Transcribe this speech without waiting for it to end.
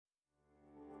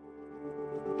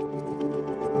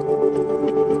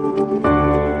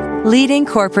Leading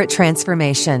Corporate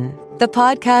Transformation, the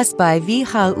podcast by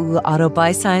WHU Otto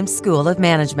Beisheim School of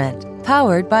Management,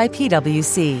 powered by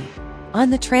PwC, on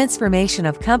the transformation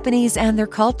of companies and their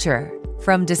culture,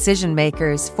 from decision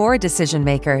makers for decision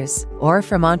makers, or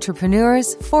from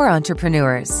entrepreneurs for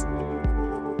entrepreneurs.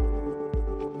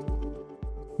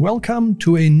 Welcome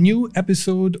to a new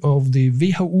episode of the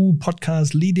WHU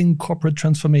podcast Leading Corporate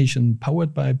Transformation,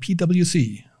 powered by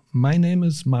PwC. My name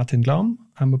is Martin Glaum.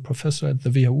 I'm a professor at the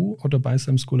WHU Otto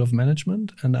Beisheim School of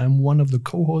Management, and I'm one of the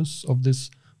co-hosts of this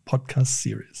podcast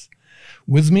series.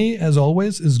 With me, as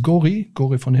always, is Gori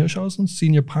von Hirschhausen,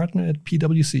 senior partner at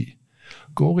PwC.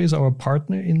 Gori is our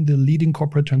partner in the Leading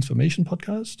Corporate Transformation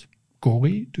podcast.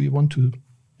 Gori, do you want to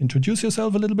introduce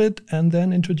yourself a little bit and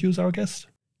then introduce our guest?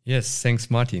 Yes, thanks,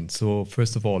 Martin. So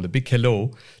first of all, a big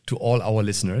hello to all our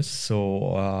listeners.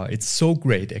 So it's so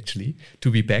great, actually, to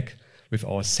be back with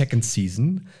our second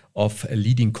season of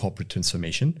Leading Corporate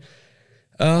Transformation.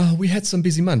 We had some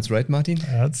busy months, right, Martin?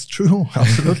 That's true,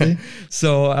 absolutely.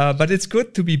 But it's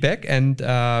good to be back, and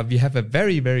we have a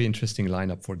very, very interesting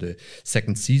lineup for the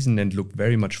second season and look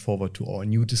very much forward to our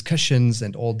new discussions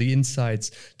and all the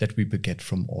insights that we will get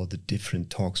from all the different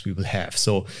talks we will have.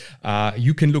 So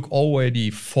you can look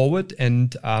already forward,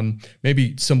 and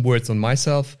maybe some words on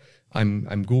myself.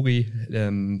 I'm Gori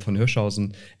von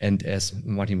Hirschhausen, and as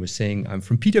Martin was saying, I'm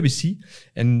from PwC,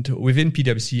 and within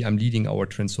PwC, I'm leading our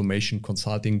transformation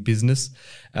consulting business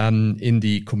in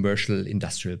the commercial,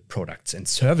 industrial products and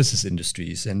services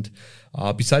industries. And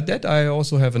beside that, I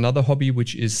also have another hobby,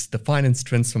 which is the finance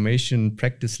transformation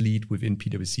practice lead within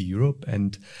PwC Europe.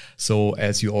 And so,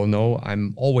 as you all know,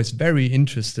 I'm always very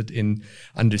interested in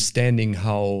understanding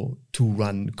how to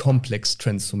run complex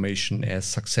transformation as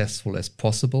successful as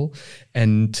possible.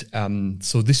 And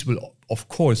so this will, of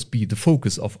course, be the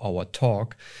focus of our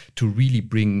talk, to really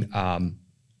bring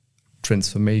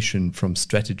transformation from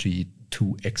strategy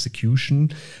to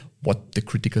execution, what the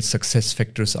critical success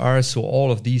factors are. So all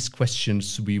of these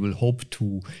questions we will hope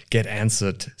to get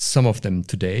answered, some of them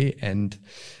today. And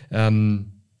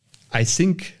I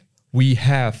think we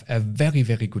have a very,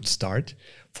 very good start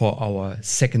for our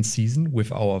second season with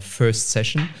our first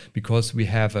session, because we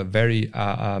have a very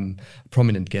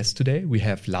prominent guest today. We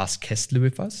have Lars Kestler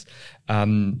with us.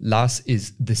 Lars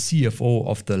is the CFO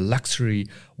of the luxury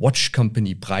watch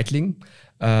company Breitling,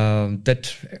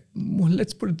 that, well,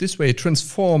 let's put it this way,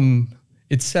 transform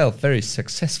itself very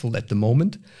successful at the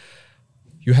moment.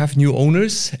 You have new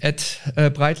owners at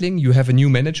Breitling, you have a new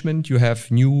management, you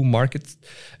have new market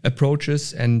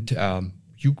approaches, and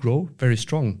you grow very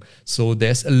strong. So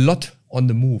there's a lot on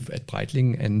the move at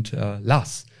Breitling. And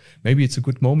Lars, maybe it's a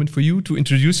good moment for you to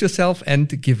introduce yourself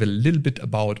and give a little bit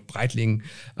about Breitling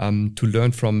to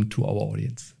learn from to our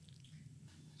audience.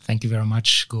 Thank you very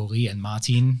much, Gori and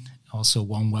Martin. Also,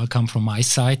 warm welcome from my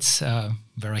side.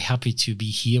 Very happy to be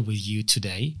here with you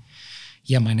today.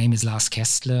 Yeah, my name is Lars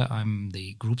Kestler. I'm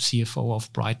the group CFO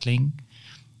of Breitling.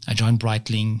 I joined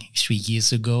Breitling 3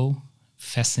 years ago.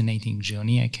 Fascinating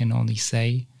journey, I can only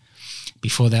say.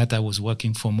 Before that, I was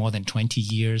working for more than 20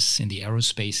 years in the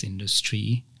aerospace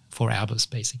industry for Airbus,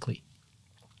 basically,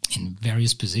 in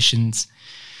various positions,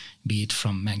 be it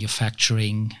from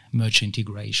manufacturing, merger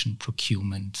integration,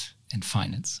 procurement, and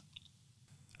finance.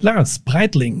 Lars,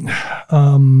 Breitling.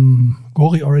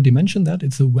 Gori already mentioned that.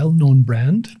 It's a well-known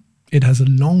brand. It has a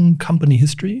long company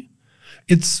history.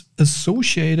 It's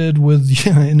associated with,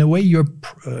 in a way, your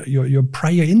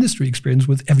prior industry experience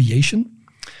with aviation.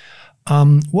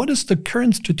 What is the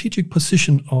current strategic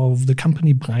position of the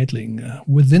company Breitling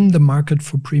within the market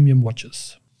for premium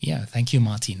watches? Yeah, thank you,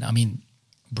 Martin. I mean,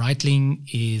 Breitling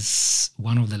is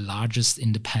one of the largest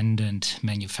independent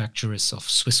manufacturers of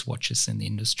Swiss watches in the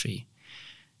industry.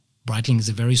 Breitling is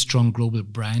a very strong global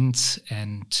brand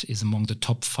and is among the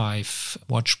top 5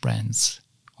 watch brands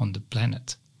on the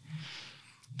planet.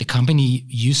 The company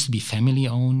used to be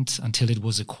family-owned until it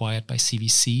was acquired by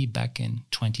CVC back in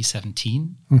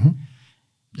 2017. Mm-hmm.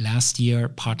 Last year,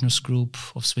 Partners Group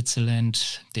of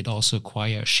Switzerland did also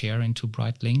acquire a share into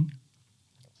Breitling.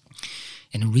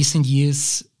 And in recent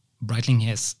years, Breitling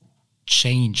has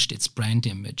changed its brand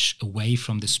image away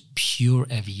from this pure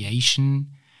aviation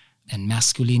and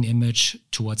masculine image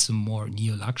towards a more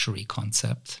neo-luxury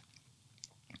concept,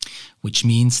 which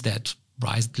means that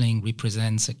Breitling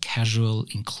represents a casual,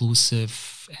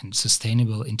 inclusive, and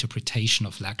sustainable interpretation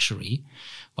of luxury,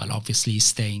 while obviously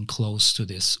staying close to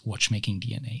this watchmaking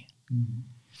DNA. Mm-hmm.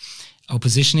 Our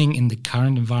positioning in the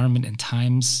current environment and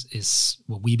times is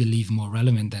what we believe more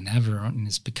relevant than ever, and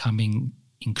is becoming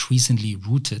increasingly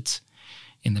rooted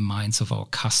in the minds of our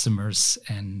customers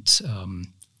and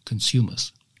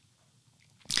consumers.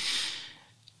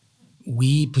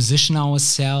 We position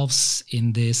ourselves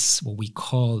in this, what we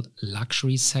call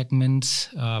luxury segment,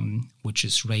 which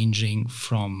is ranging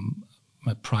from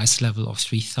a price level of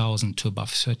 3,000 to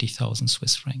above 30,000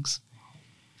 Swiss francs.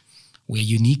 We're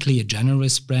uniquely a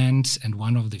generous brand and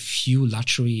one of the few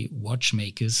luxury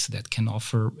watchmakers that can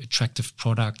offer attractive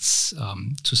products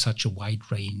to such a wide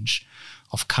range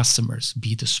of customers,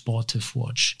 be it a sportive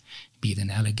watch, be it an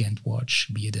elegant watch,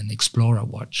 be it an explorer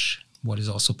watch, what is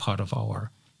also part of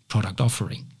our product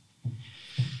offering.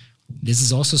 This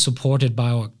is also supported by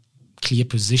our clear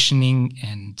positioning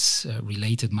and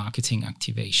related marketing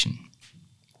activation.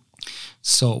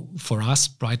 So for us,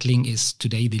 Breitling is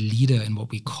today the leader in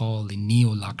what we call the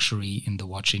neo-luxury in the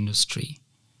watch industry.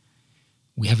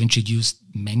 We have introduced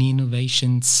many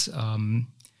innovations,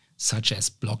 such as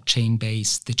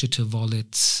blockchain-based digital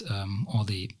wallets or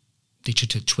the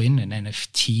digital twin and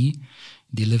NFT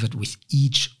delivered with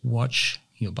each watch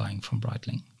you're buying from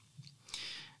Breitling.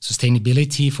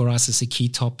 Sustainability for us is a key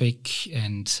topic,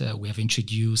 and we have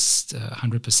introduced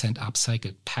 100%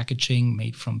 upcycled packaging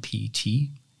made from PET.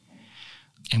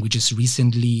 And we just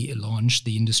recently launched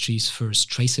the industry's first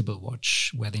traceable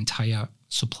watch, where the entire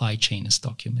supply chain is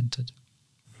documented.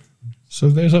 So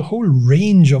there's a whole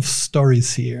range of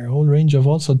stories here, a whole range of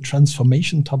also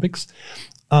transformation topics.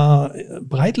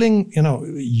 Breitling,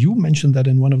 you mentioned that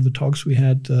in one of the talks we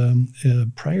had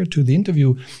prior to the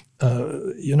interview.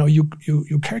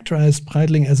 You characterized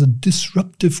Breitling as a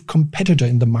disruptive competitor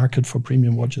in the market for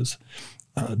premium watches.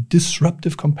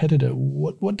 Disruptive competitor.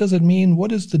 What does it mean?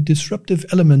 What is the disruptive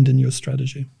element in your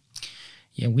strategy?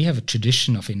 Yeah, we have a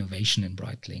tradition of innovation in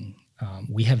Breitling.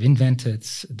 We have invented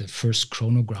the first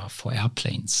chronograph for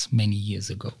airplanes many years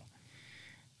ago.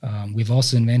 We've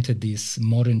also invented this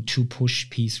modern two-push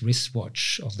piece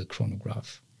wristwatch of the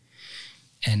chronograph.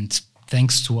 And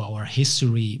thanks to our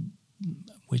history,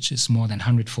 which is more than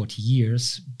 140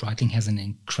 years, Breitling has an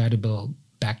incredible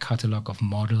back catalog of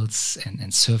models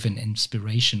and serve an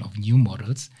inspiration of new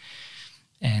models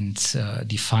and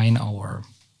define our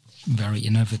very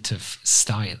innovative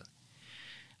style.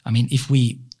 I mean, if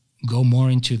we go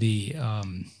more into the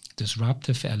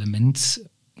disruptive elements,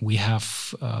 we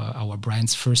have our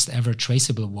brand's first ever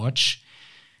traceable watch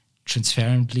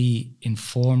transparently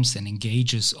informs and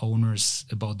engages owners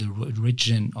about the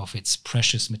origin of its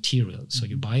precious material. So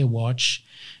you buy a watch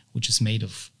which is made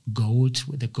of gold,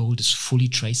 where the gold is fully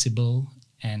traceable,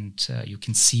 and you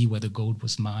can see where the gold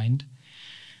was mined.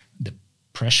 The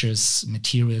precious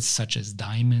materials such as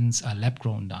diamonds are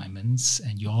lab-grown diamonds,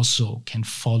 and you also can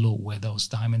follow where those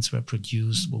diamonds were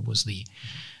produced, what was the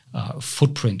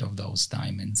footprint of those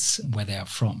diamonds, where they are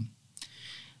from.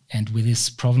 And with this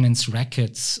provenance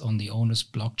records on the owner's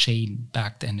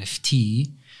blockchain-backed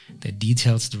NFT that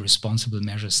details the responsible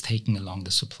measures taken along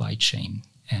the supply chain,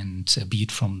 and be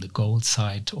it from the gold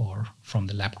side or from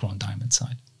the lab-grown diamond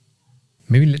side.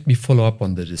 Maybe let me follow up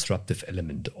on the disruptive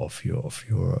element of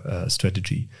your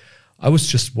strategy. I was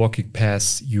just walking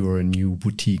past your new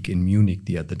boutique in Munich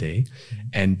the other day,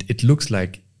 and it looks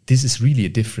like this is really a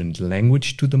different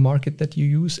language to the market that you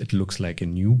use. It looks like a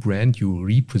new brand. You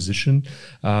reposition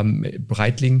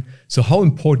Breitling. So how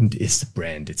important is the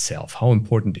brand itself? How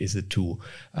important is it to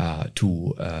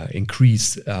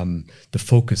increase the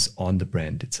focus on the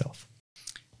brand itself?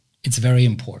 It's very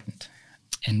important.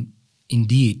 And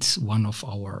indeed, one of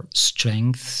our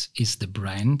strengths is the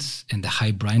brand and the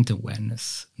high brand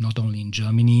awareness, not only in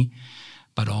Germany,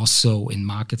 but also in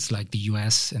markets like the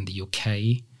US and the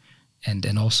UK, and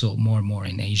also more and more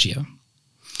in Asia.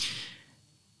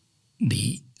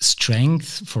 The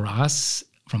strength for us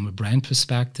from a brand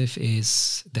perspective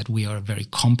is that we are a very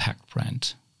compact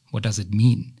brand. What does it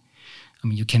mean? I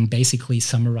mean, you can basically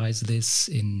summarize this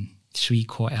in 3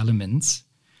 core elements.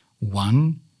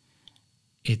 One,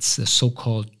 it's a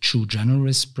so-called true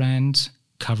generalist brand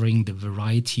covering the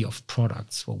variety of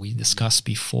products, what we discussed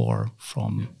before,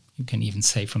 from, you can even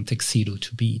say, from tuxedo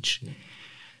to beach.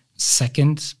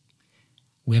 Second,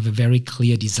 we have a very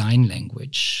clear design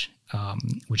language,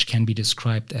 which can be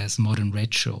described as modern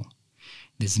retro.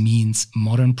 This means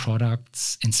modern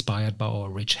products inspired by our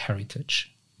rich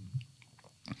heritage.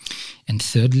 And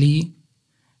thirdly,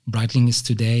 Breitling is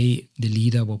today the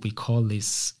leader, what we call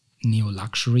this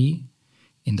neo-luxury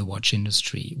in the watch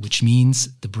industry, which means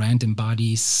the brand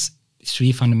embodies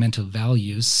 3 fundamental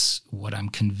values, what I'm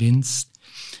convinced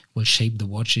will shape the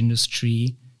watch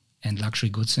industry and luxury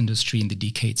goods industry in the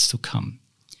decades to come.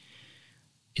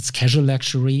 It's casual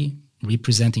luxury,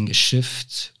 representing a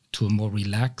shift to a more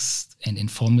relaxed and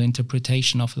informal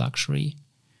interpretation of luxury.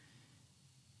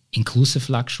 It's luxury, representing a shift to a more relaxed and informal interpretation of luxury. It's casual luxury, representing a shift to a more relaxed and informal interpretation of luxury. It's casual luxury, representing a shift to a more relaxed and informal interpretation of luxury. Inclusive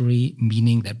luxury,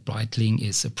 meaning that Breitling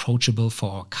is approachable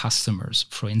for our customers,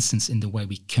 for instance, in the way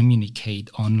we communicate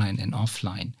online and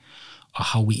offline, or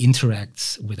how we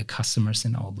interact with the customers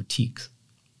in our boutiques.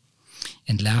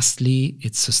 And lastly,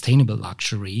 it's sustainable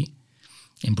luxury,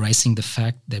 embracing the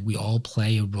fact that we all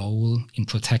play a role in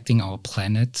protecting our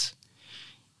planet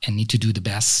and need to do the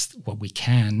best what we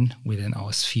can within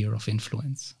our sphere of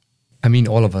influence. I mean,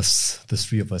 all of us, the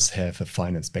three of us, have a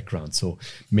finance background. So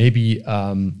maybe,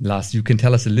 Lars, you can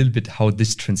tell us a little bit how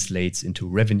this translates into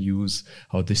revenues,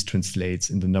 how this translates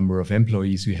in the number of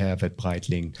employees we have at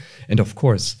Breitling. And of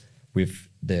course, with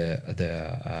the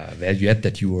value add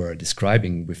that you were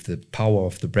describing, with the power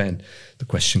of the brand, the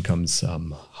question comes,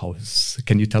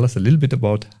 can you tell us a little bit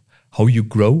about how you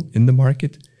grow in the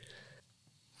market?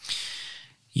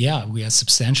 Yeah, we are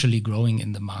substantially growing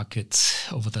in the market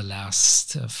over the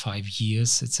last 5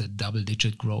 years. It's a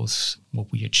double-digit growth,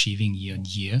 what we're achieving year on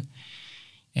year.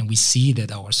 And we see that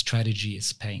our strategy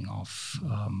is paying off.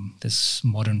 This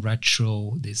modern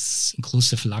retro, this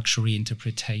inclusive luxury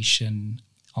interpretation,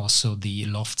 also the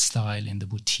loft style in the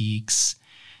boutiques.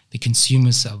 The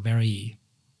consumers are very,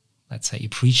 let's say,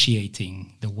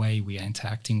 appreciating the way we are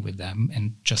interacting with them,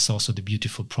 and just also the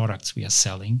beautiful products we are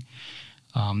selling.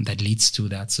 That leads to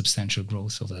that substantial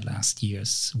growth over the last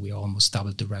years. We almost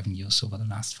doubled the revenues over the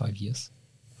last 5 years.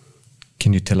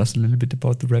 Can you tell us a little bit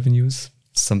about the revenues?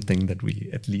 Something that we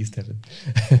at least have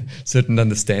a certain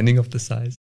understanding of the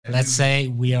size. Let's say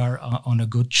we are on a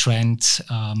good trend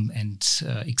and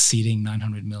exceeding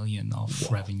 900 million of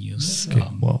revenues. Okay.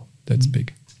 Wow, that's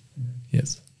big.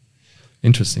 Yes.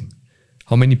 Interesting.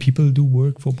 How many people do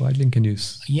work for Breitling? Can you?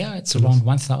 Yeah, it's around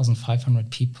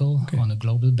 1,500 people on a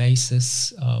global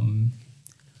basis,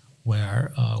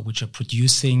 which are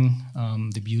producing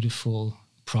the beautiful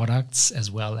products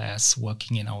as well as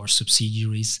working in our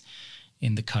subsidiaries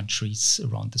in the countries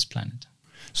around this planet.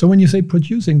 So when you say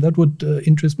producing, that would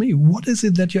interest me. What is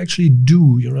it that you actually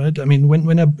do? Right? I mean,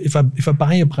 if I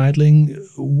buy a Breitling,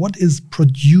 what is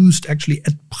produced actually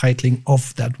at Breitling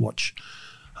of that watch?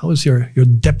 How is your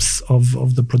depth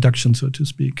of the production, so to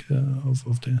speak,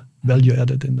 of the value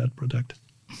added in that product?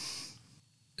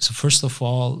 So first of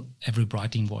all, every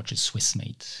Breitling watch is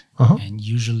Swiss-made. And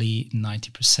usually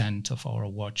 90% of our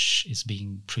watch is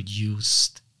being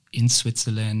produced in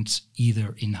Switzerland,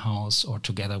 either in-house or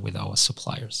together with our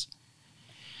suppliers.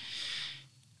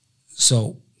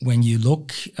 So when you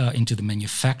look into the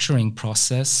manufacturing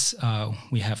process,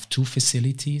 we have 2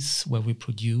 facilities where we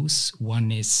produce.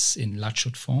 One is in La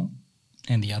Chaux-de-Fonds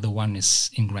and the other one is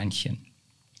in Grenchen.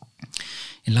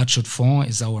 In La Chaux-de-Fonds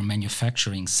is our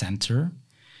manufacturing center.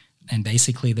 And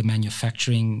basically the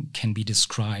manufacturing can be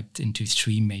described into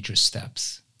 3 major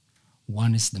steps.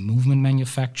 One is the movement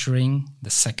manufacturing.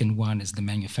 The second one is the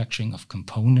manufacturing of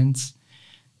components.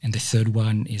 And the third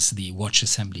one is the watch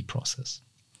assembly process.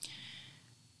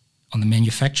 On the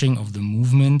manufacturing of the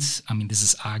movements, I mean, this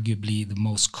is arguably the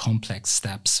most complex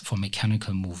steps for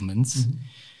mechanical movements.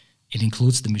 It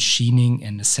includes the machining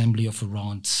and assembly of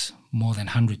around more than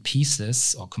 100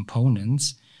 pieces or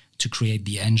components to create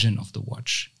the engine of the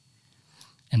watch.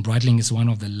 And Breitling is one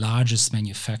of the largest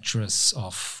manufacturers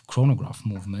of chronograph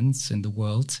movements in the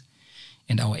world.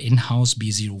 And our in-house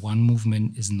B01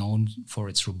 movement is known for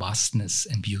its robustness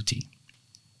and beauty.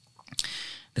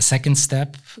 The second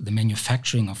step, the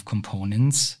manufacturing of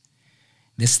components.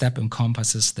 This step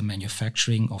encompasses the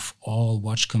manufacturing of all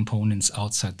watch components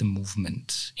outside the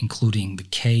movement, including the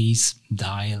case,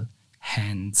 dial,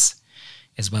 hands,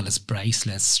 as well as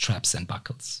bracelets, straps, and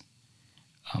buckles.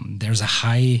 There's a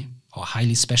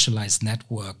highly specialized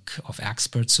network of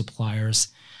expert suppliers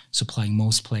supplying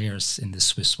most players in the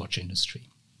Swiss watch industry,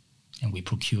 and we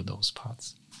procure those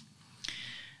parts.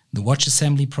 The watch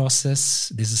assembly process,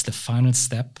 this is the final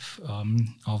step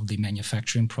of the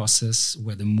manufacturing process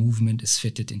where the movement is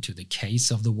fitted into the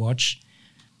case of the watch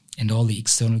and all the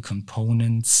external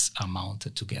components are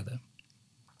mounted together.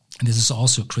 And this is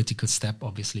also a critical step,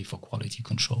 obviously, for quality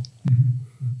control.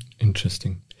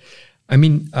 Interesting. I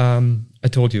mean, I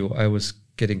told you I was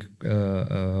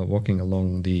walking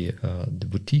along the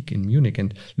boutique in Munich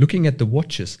and looking at the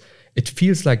watches. It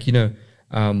feels like,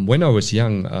 when I was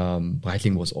young,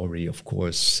 Breitling was already, of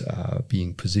course,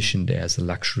 being positioned as a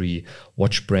luxury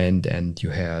watch brand, and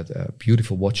you had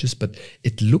beautiful watches. But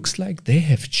it looks like they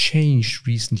have changed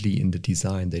recently in the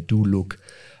design. They do look.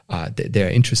 There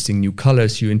are interesting new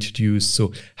colors you introduced.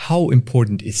 So, how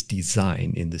important is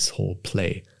design in this whole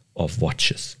play of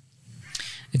watches?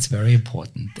 It's very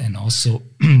important. And also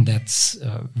that's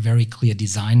very clear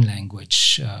design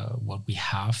language. What we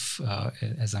have,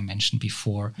 as I mentioned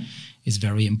before, is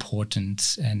very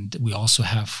important. And we also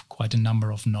have quite a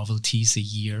number of novelties a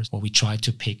year where we try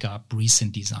to pick up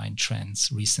recent design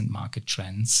trends, recent market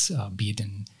trends, be it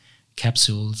in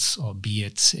capsules or be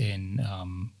it in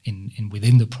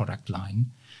within the product line,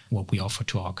 what we offer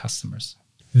to our customers.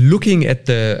 Looking at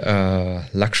the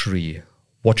luxury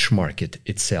watch market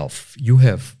itself, you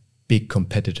have big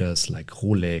competitors like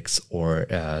Rolex or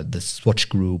the Swatch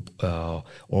Group or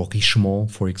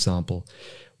Richemont, for example.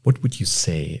 What would you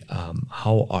say?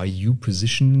 How are you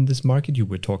positioned in this market? You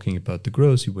were talking about the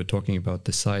growth, you were talking about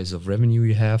the size of revenue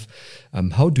you have.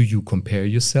 How do you compare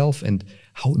yourself, and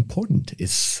how important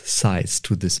is size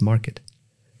to this market?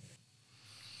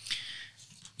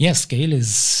 Yes, scale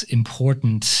is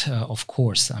important, of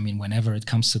course. I mean, whenever it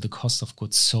comes to the cost of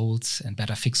goods sold and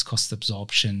better fixed cost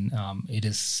absorption, it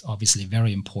is obviously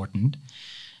very important.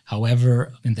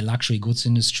 However, in the luxury goods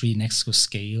industry, next to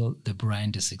scale, the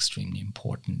brand is extremely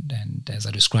important. And as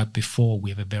I described before,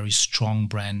 we have a very strong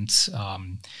brand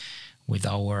with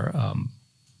our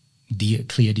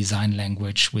clear design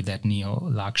language, with that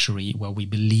neo-luxury, where we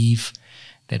believe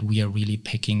that we are really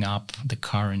picking up the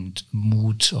current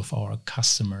mood of our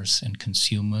customers and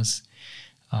consumers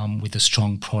with the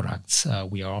strong products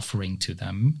we are offering to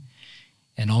them.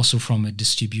 And also from a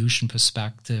distribution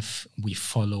perspective, we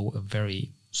follow a very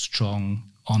strong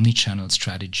omni-channel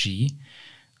strategy,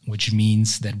 which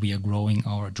means that we are growing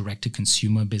our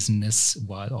direct-to-consumer business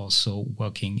while also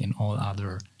working in all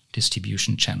other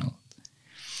distribution channels.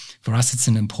 For us, it's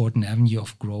an important avenue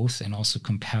of growth, and also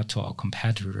compared to our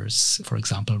competitors. For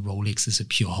example, Rolex is a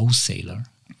pure wholesaler.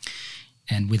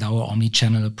 And with our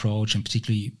omni-channel approach, and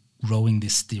particularly growing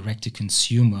this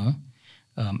direct-to-consumer,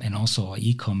 and also our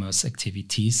e-commerce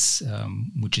activities,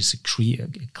 which is a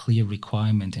clear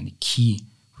requirement and a key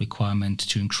requirement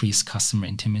to increase customer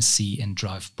intimacy and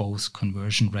drive both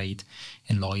conversion rate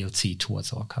and loyalty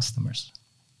towards our customers.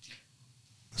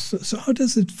 So how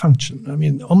does it function? I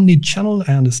mean, omni-channel,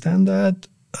 I understand that.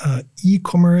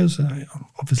 E-commerce, I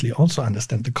obviously also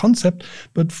understand the concept.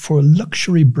 But for a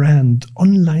luxury brand,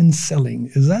 online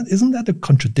selling, isn't that a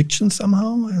contradiction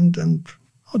somehow? And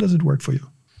how does it work for you?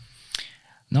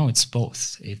 No, it's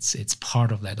both. It's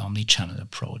part of that omni-channel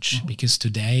approach, because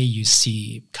today you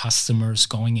see customers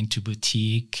going into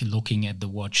boutique, looking at the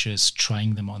watches,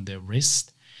 trying them on their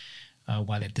wrist,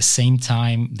 while at the same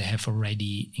time they have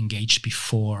already engaged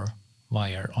before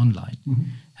via online,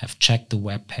 have checked the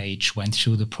web page, went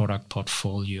through the product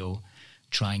portfolio,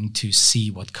 trying to see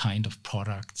what kind of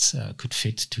products could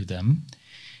fit to them.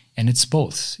 And it's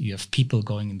both. You have people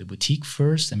going in the boutique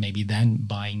first and maybe then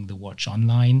buying the watch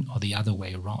online, or the other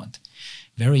way around.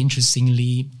 Very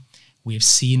interestingly, we have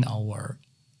seen our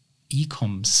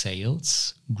e-com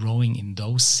sales growing in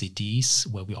those cities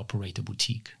where we operate a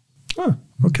boutique. Oh,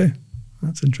 okay.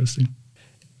 That's interesting.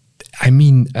 I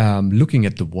mean, looking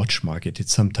at the watch market, it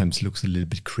sometimes looks a little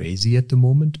bit crazy at the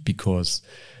moment, because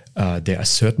there are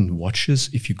certain watches,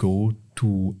 if you go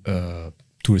to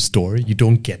a store, you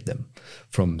don't get them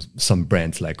from some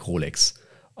brands like Rolex.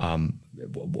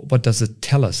 What does it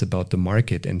tell us about the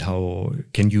market, and how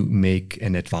can you make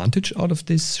an advantage out of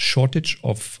this shortage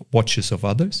of watches of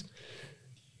others?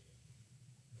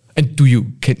 And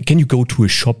can you go to a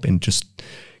shop and just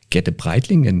get a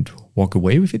Breitling and walk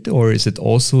away with it, or is it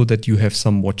also that you have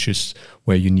some watches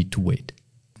where you need to wait?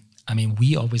 I mean,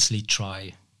 we obviously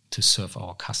try to serve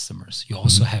our customers. You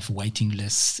also have waiting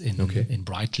lists in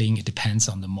Breitling. It depends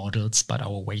on the models, but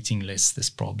our waiting list is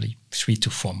probably 3 to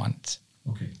 4 months.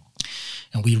 Okay.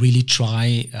 And we really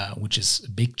try, which is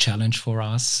a big challenge for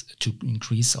us, to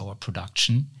increase our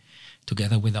production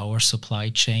together with our supply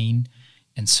chain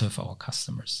and serve our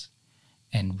customers,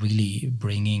 and really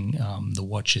bringing the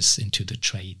watches into the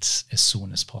trades as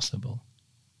soon as possible.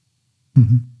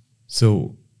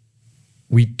 So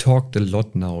we talked a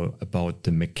lot now about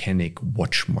the mechanic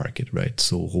watch market, right?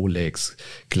 So Rolex,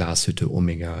 Glashütte,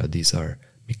 Omega, these are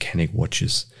mechanic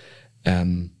watches.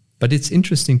 But it's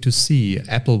interesting to see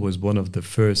Apple was one of the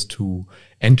first who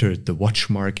entered the watch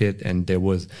market, and there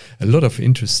was a lot of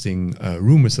interesting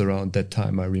rumors around that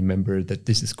time. I remember that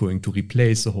this is going to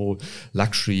replace the whole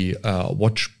luxury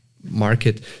watch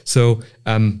market. So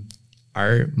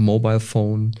are mobile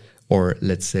phone, or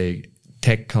let's say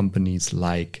tech companies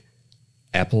like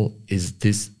Apple, is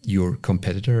this your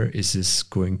competitor? Is this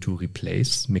going to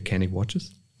replace mechanic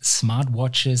watches? Smart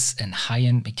watches and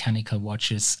high-end mechanical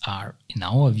watches are, in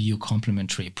our view,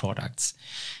 complementary products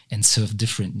and serve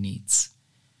different needs.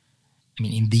 I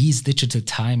mean, in these digital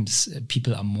times,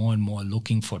 people are more and more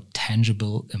looking for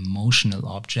tangible, emotional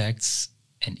objects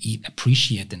and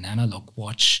appreciate an analog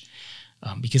watch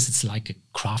because it's like a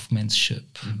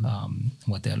craftsmanship,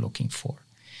 what they're looking for.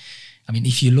 I mean,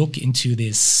 if you look into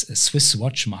this Swiss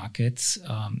watch market,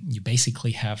 you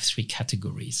basically have three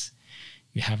categories.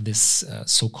 You have this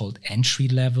so-called entry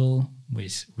level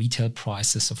with retail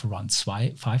prices of around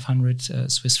 500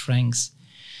 Swiss francs.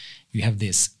 You have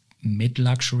this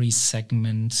mid-luxury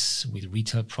segment with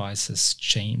retail prices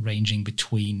ranging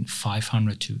between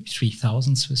 500 to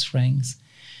 3,000 Swiss francs.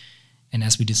 And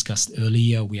as we discussed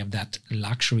earlier, we have that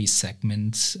luxury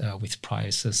segment with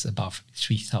prices above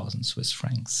 3,000 Swiss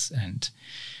francs. And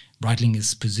Breitling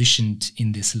is positioned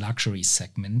in this luxury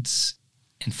segment.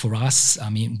 And for us, I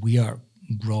mean, we are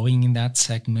growing in that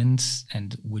segment,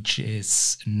 and which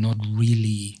is not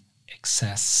really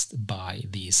accessed by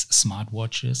these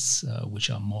smartwatches, which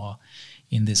are more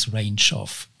in this range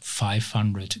of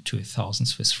 500 to 1,000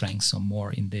 Swiss francs or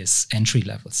more in this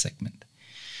entry-level segment.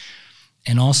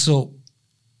 And also,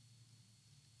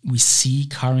 we see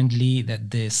currently that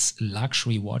this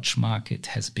luxury watch market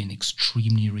has been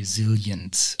extremely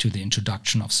resilient to the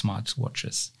introduction of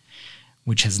smartwatches,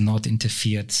 which has not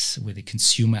interfered with the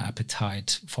consumer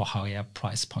appetite for higher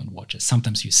price point watches.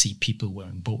 Sometimes you see people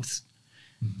wearing both.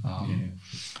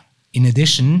 In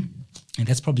addition, and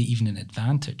that's probably even an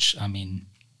advantage, I mean,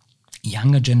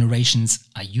 younger generations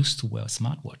are used to wear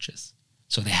smartwatches.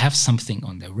 So they have something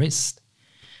on their wrist.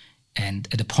 And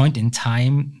at a point in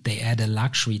time, they add a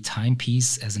luxury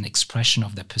timepiece as an expression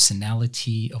of their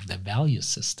personality, of their value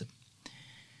system.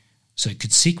 So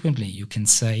consequently, you can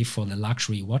say for the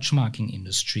luxury watchmaking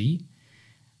industry,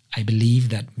 I believe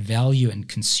that value and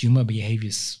consumer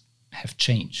behaviors have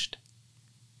changed.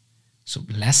 So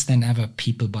less than ever,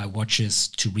 people buy watches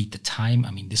to read the time.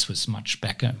 I mean, this was much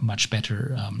better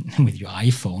with your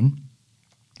iPhone.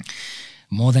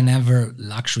 More than ever,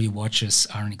 luxury watches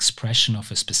are an expression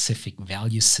of a specific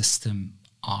value system,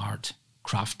 art,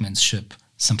 craftsmanship,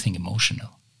 something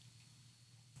emotional.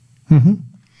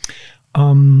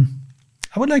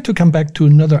 I would like to come back to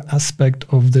another aspect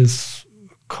of this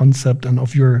concept and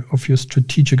of your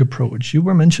strategic approach. You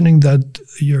were mentioning that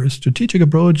your strategic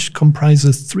approach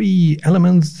comprises three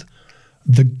elements: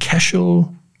 the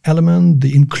casual element,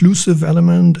 the inclusive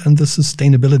element, and the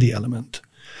sustainability element.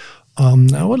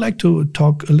 I would like to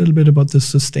talk a little bit about the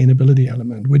sustainability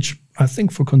element, which I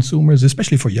think for consumers,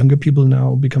 especially for younger people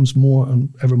now, becomes more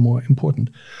and ever more important.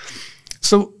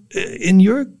 So in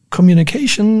your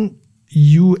communication,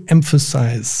 you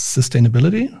emphasize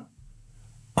sustainability.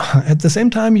 At the same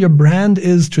time, your brand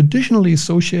is traditionally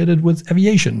associated with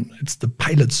aviation. It's the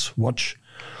pilot's watch.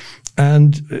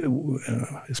 And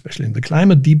especially in the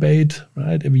climate debate,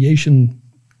 right, aviation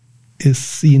is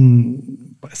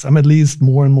seen, by some at least,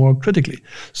 more and more critically.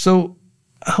 So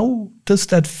how does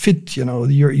that fit,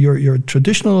 your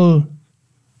traditional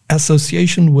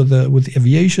association with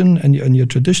aviation and your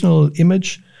traditional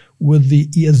image with the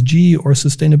ESG or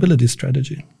sustainability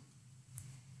strategy?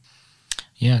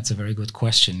 Yeah, it's a very good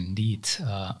question indeed.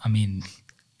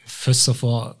 First of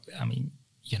all,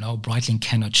 Breitling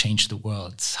cannot change the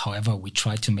world. However, we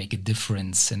try to make a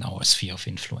difference in our sphere of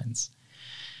influence.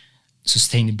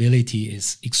 Sustainability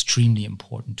is extremely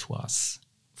important to us.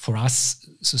 For us,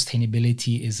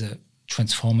 sustainability is a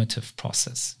transformative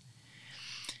process.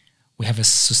 We have a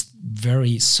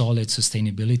very solid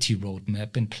sustainability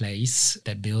roadmap in place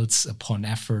that builds upon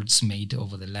efforts made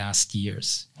over the last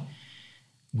years.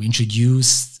 We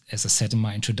introduced, as I said in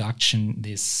my introduction,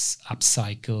 this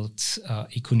upcycled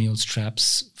ECONYL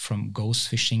straps from ghost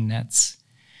fishing nets.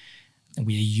 And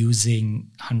we are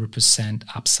using 100%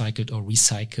 upcycled or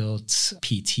recycled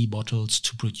PET bottles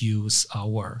to produce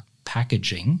our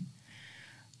packaging.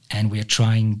 And we are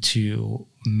trying to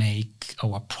make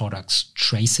our products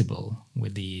traceable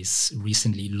with these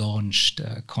recently launched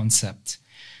concept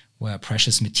where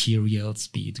precious materials,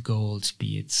 be it gold,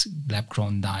 be it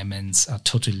lab-grown diamonds, are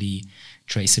totally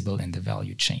traceable in the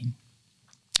value chain.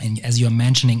 And as you're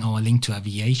mentioning our link to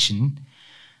aviation,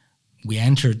 we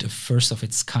entered a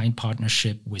first-of-its-kind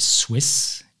partnership with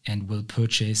Swiss and will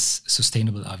purchase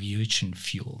sustainable aviation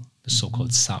fuel, the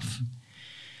so-called SAF,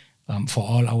 for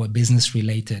all our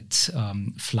business-related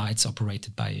flights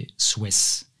operated by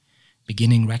Swiss,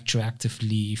 beginning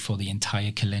retroactively for the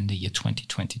entire calendar year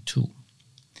 2022.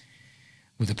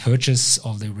 With the purchase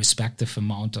of the respective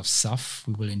amount of SAF,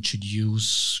 we will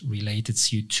introduce related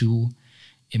CO2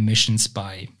 emissions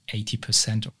by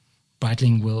 80%.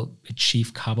 Breitling will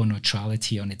achieve carbon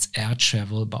neutrality on its air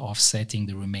travel by offsetting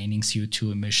the remaining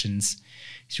CO2 emissions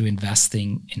through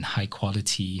investing in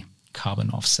high-quality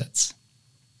carbon offsets.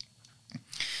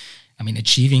 I mean,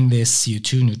 achieving this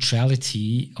CO2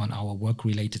 neutrality on our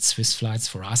work-related Swiss flights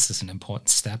for us is an important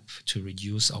step to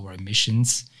reduce our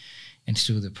emissions. And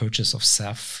through the purchase of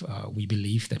SAF, we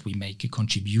believe that we make a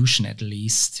contribution at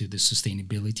least to the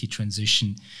sustainability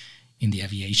transition in the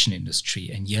aviation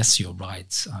industry. And yes, you're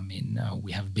right. I mean,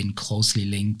 we have been closely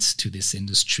linked to this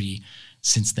industry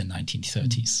since the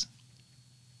 1930s.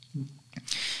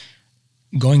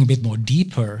 Going a bit more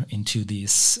deeper into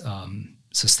this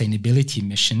sustainability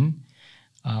mission,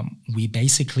 we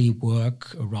basically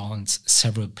work around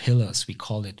several pillars. We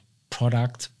call it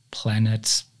product,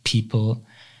 planet, people,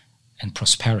 and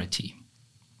prosperity.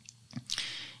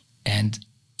 And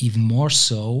even more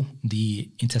so, the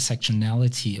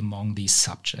intersectionality among these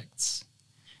subjects.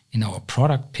 In our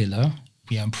product pillar,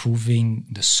 we are improving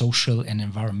the social and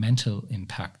environmental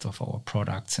impact of our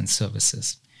products and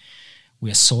services.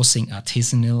 We are sourcing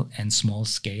artisanal and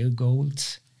small-scale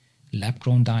gold,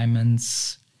 lab-grown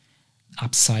diamonds,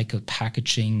 upcycled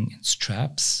packaging and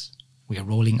straps. We are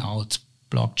rolling out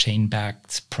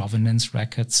blockchain-backed provenance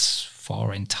records for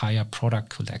our entire product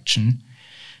collection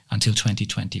until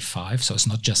 2025. So it's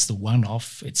not just a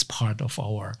one-off, it's part of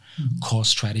our core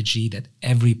strategy that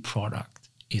every product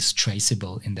is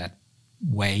traceable in that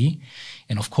way.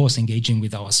 And of course, engaging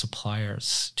with our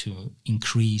suppliers to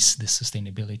increase the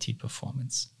sustainability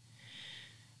performance.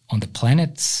 On the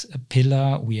planet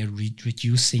pillar, we are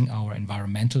reducing our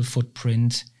environmental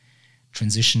footprint,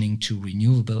 transitioning to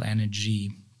renewable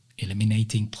energy,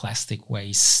 eliminating plastic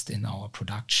waste in our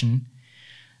production.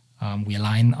 We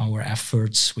align our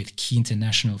efforts with key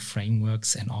international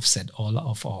frameworks and offset all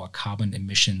of our carbon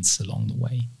emissions along the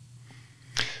way.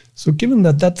 So given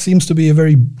that seems to be a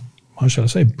very, how shall I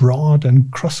say, broad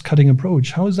and cross-cutting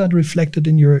approach, how is that reflected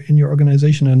in your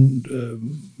organization?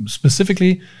 And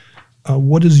specifically,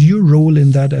 what is your role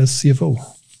in that as CFO?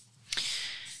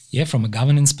 Yeah, from a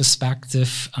governance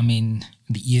perspective, I mean,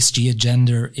 the ESG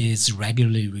agenda is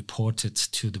regularly reported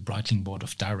to the Breitling Board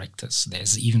of Directors.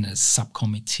 There's even a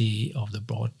subcommittee of the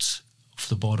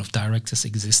board of directors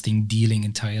existing dealing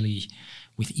entirely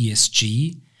with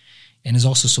ESG, and is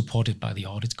also supported by the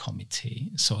audit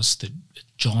committee. So it's the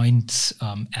joint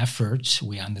effort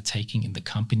we are undertaking in the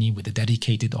company with a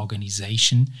dedicated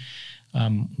organization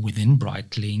within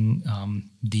Breitling,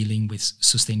 dealing with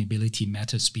sustainability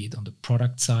matters, be it on the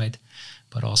product side,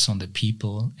 but also on the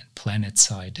people and planet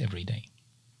side every day.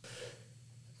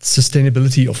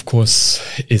 Sustainability, of course,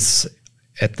 is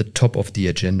at the top of the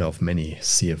agenda of many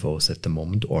CFOs at the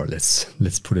moment, or let's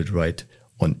put it right,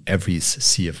 on every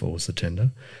CFO's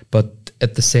agenda. But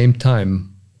at the same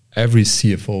time, every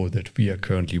CFO that we are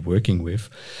currently working with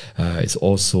is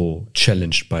also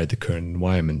challenged by the current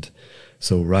environment.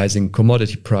 So rising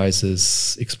commodity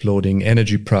prices, exploding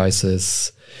energy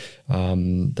prices,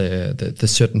 the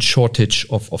certain shortage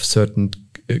of certain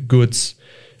goods.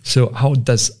 So how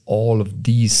does all of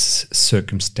these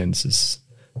circumstances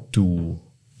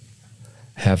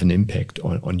have an impact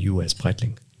on you as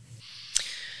Breitling?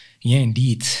 Yeah,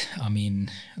 indeed. I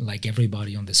mean, like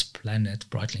everybody on this planet,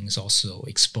 Breitling is also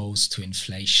exposed to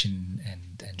inflation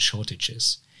and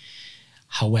shortages.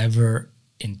 However,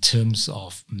 in terms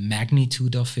of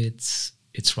magnitude of it,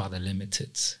 it's rather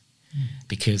limited.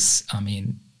 Because, I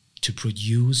mean, to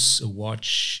produce a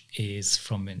watch is,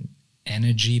 from an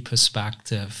energy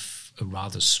perspective, a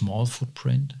rather small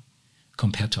footprint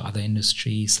compared to other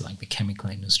industries like the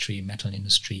chemical industry, metal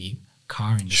industry,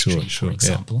 car industry, for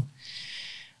example. Yeah.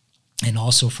 And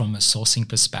also from a sourcing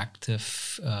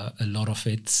perspective, a lot of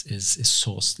it is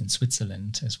sourced in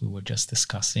Switzerland, as we were just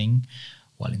discussing.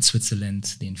 While in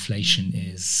Switzerland, the inflation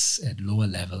is at lower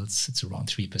levels. It's around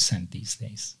 3% these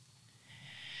days.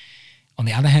 On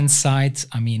the other hand side,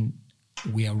 I mean,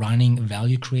 we are running a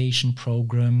value creation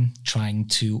program, trying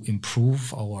to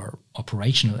improve our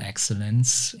operational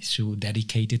excellence through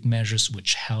dedicated measures,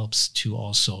 which helps to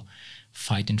also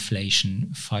fight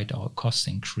inflation, fight our cost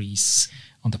increase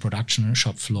on the production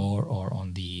shop floor or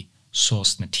on the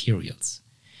sourced materials.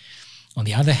 On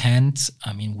the other hand,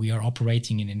 I mean, we are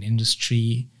operating in an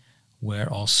industry where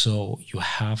also you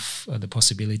have the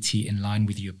possibility, in line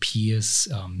with your peers,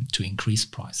 to increase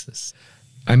prices.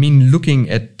 I mean, looking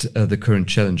at the current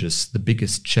challenges, the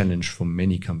biggest challenge for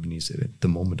many companies at the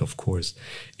moment, of course,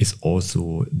 is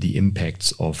also the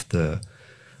impacts of the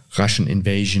Russian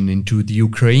invasion into the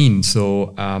Ukraine.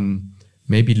 So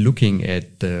maybe looking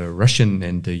at the Russian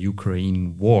and the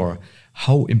Ukraine war,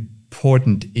 how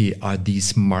important are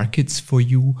these markets for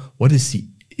you?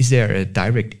 Is there a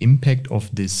direct impact of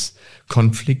this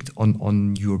conflict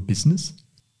on your business?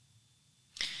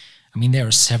 I mean, there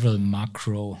are several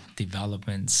macro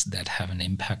developments that have an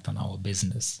impact on our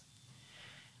business.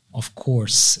 Of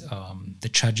course, the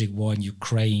tragic war in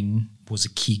Ukraine was a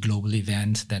key global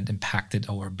event that impacted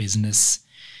our business,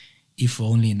 if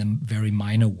only in a very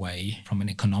minor way from an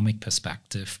economic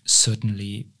perspective.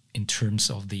 Certainly in terms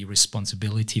of the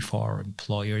responsibility for our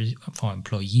employees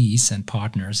and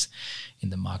partners in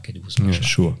the market, it was much larger.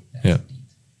 Sure. Yeah.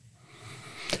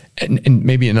 And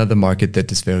maybe another market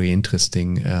that is very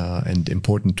interesting and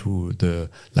important to the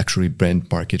luxury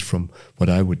brand market, from what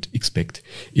I would expect,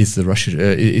 is the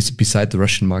is beside the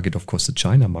Russian market, of course, the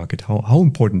China market. How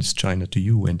important is China to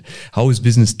you, and how is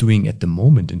business doing at the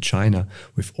moment in China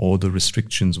with all the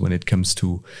restrictions when it comes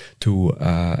to the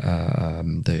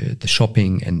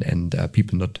shopping and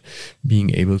people not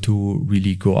being able to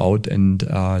really go out and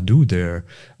do their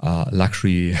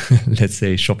luxury, let's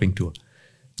say, shopping tour?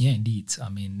 Yeah, indeed. I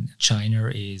mean, China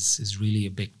is really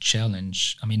a big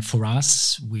challenge. I mean, for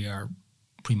us, we are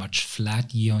pretty much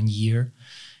flat year on year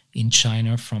in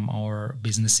China from our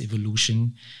business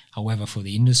evolution. However, for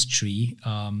the industry,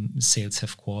 sales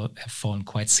have fallen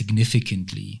quite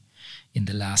significantly in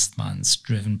the last months,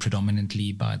 driven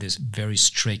predominantly by this very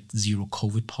strict zero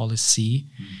COVID policy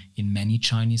in many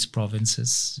Chinese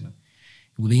provinces. Yeah.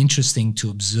 It will be interesting to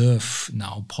observe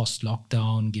now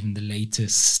post-lockdown, given the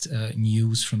latest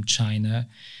news from China,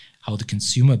 how the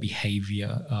consumer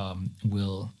behavior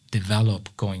will develop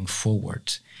going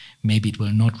forward. Maybe it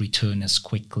will not return as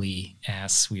quickly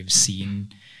as we've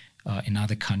seen in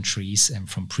other countries and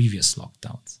from previous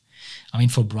lockdowns. I mean,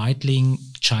 for Breitling,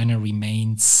 China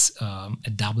remains a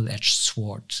double-edged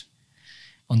sword.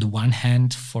 On the one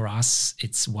hand, for us,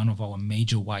 it's one of our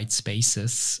major white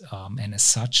spaces, and as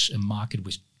such, a market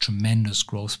with tremendous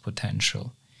growth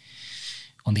potential.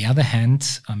 On the other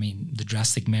hand, I mean, the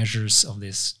drastic measures of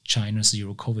this China's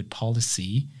zero COVID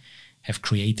policy have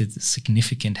created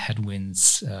significant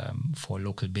headwinds for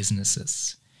local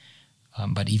businesses,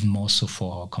 but even more so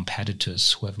for our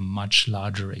competitors who have a much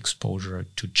larger exposure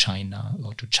to China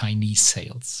or to Chinese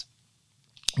sales.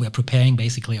 We are preparing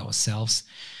basically ourselves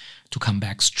to come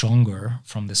back stronger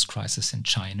from this crisis in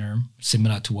China,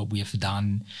 similar to what we have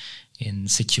done in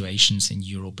situations in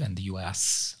Europe and the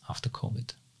US after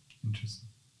COVID. Interesting.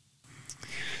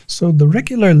 So the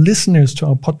regular listeners to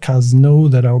our podcast know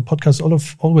that our podcast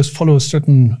always follow a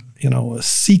certain, a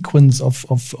sequence of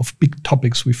big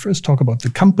topics. We first talk about the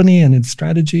company and its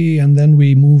strategy, and then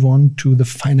we move on to the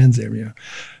finance area.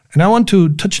 And I want to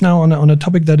touch now on a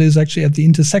topic that is actually at the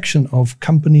intersection of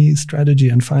company, strategy,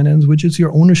 and finance, which is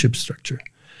your ownership structure.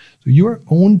 So you are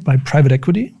owned by private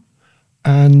equity.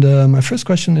 And my first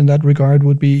question in that regard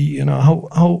would be,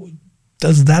 how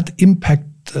does that impact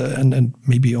and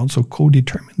maybe also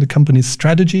co-determine the company's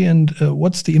strategy? And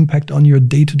what's the impact on your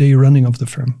day-to-day running of the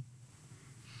firm?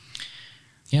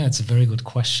 Yeah, it's a very good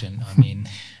question. I mean,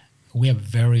 we are a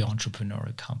very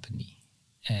entrepreneurial company.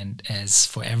 And as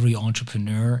for every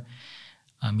entrepreneur,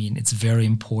 I mean, it's very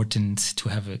important to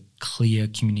have a clear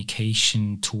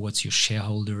communication towards your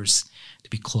shareholders, to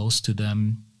be close to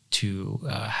them, to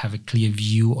have a clear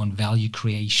view on value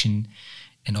creation,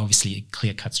 and obviously a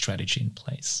clear-cut strategy in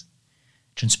place.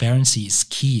 Transparency is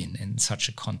key in such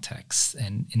a context.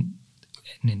 And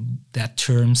in that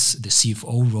terms, the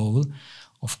CFO role,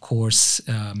 of course,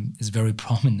 is very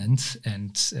prominent,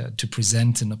 and to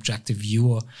present an objective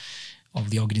view of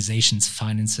the organization's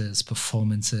finances,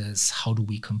 performances, how do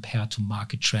we compare to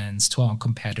market trends, to our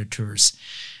competitors,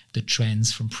 the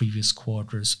trends from previous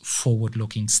quarters,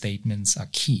 forward-looking statements are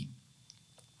key.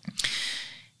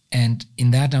 And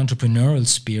in that entrepreneurial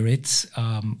spirit,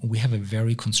 we have a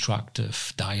very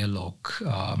constructive dialogue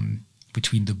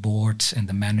between the board and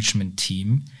the management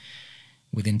team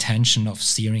with intention of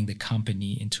steering the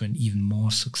company into an even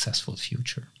more successful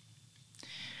future.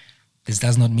 This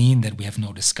does not mean that we have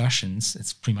no discussions.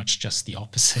 It's pretty much just the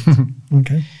opposite.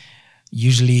 Okay.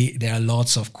 Usually there are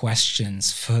lots of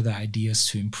questions, further ideas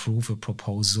to improve a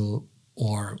proposal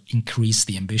or increase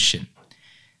the ambition.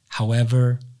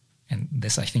 However, and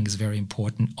this I think is very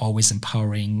important, always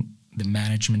empowering the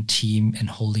management team and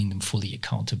holding them fully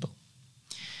accountable.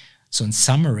 So in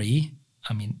summary,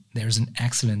 I mean, there's an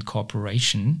excellent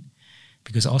cooperation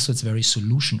because also it's very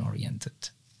solution-oriented.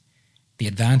 The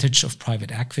advantage of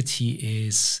private equity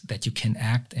is that you can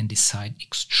act and decide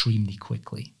extremely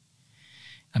quickly.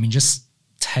 I mean, just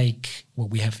take what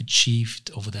we have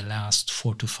achieved over the last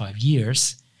 4 to 5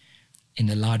 years. In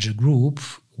a larger group,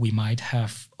 we might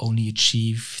have only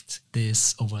achieved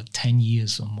this over 10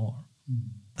 years or more.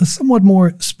 A somewhat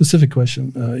more specific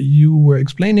question. You were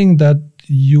explaining that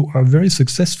you are very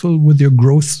successful with your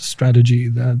growth strategy,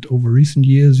 that over recent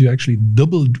years you actually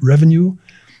doubled revenue.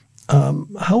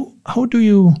 How do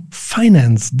you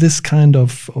finance this kind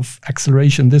of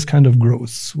acceleration, this kind of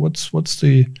growth? What's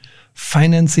the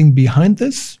financing behind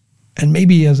this? And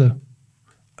maybe as a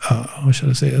how should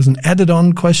I say, as an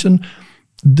added-on question,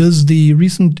 does the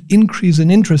recent increase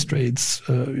in interest rates,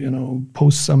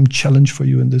 pose some challenge for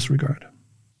you in this regard?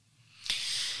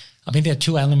 I think there are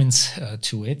two elements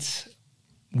to it.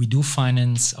 We do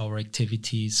finance our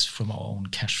activities from our own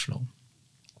cash flow.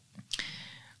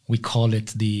 We call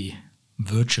it the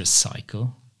virtuous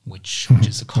cycle, which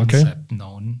is a concept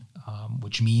known,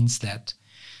 which means that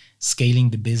scaling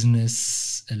the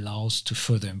business allows to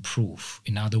further improve.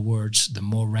 In other words, the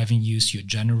more revenues you're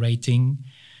generating,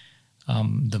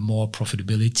 the more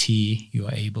profitability you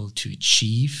are able to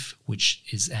achieve, which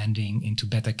is ending into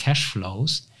better cash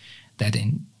flows that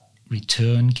in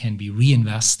return can be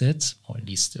reinvested, or at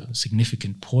least a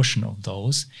significant portion of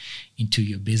those, into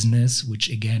your business, which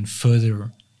again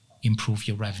further improve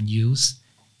your revenues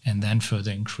and then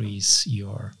further increase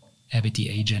your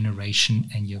EBITDA generation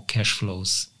and your cash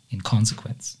flows in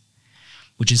consequence,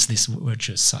 which is this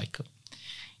virtuous cycle.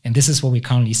 And this is what we're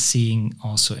currently seeing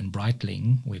also in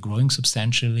Breitling. We're growing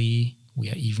substantially. We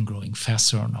are even growing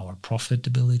faster on our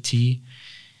profitability,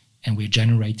 and we're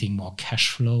generating more cash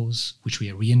flows, which we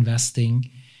are reinvesting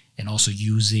and also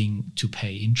using to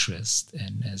pay interest.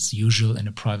 And as usual in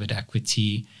a private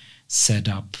equity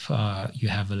setup,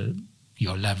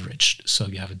 you're leveraged, so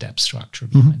you have a debt structure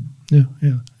behind. Yeah.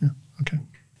 Okay.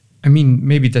 I mean,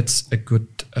 maybe that's a good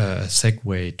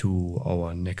segue to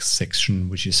our next section,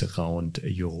 which is around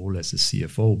your role as a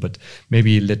CFO. But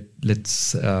maybe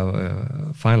let's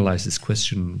finalize this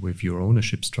question with your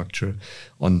ownership structure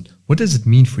on what does it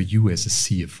mean for you as a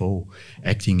CFO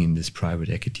acting in this private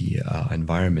equity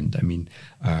environment? I mean,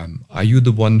 are you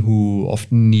the one who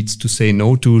often needs to say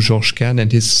no to Georges Kern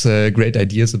and his great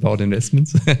ideas about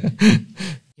investments?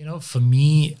 For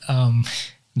me,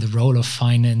 the role of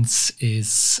finance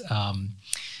is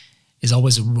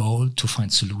always a role to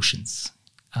find solutions.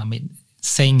 I mean,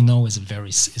 saying no is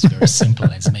very simple,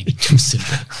 and it's maybe too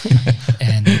simple.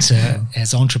 And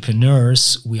as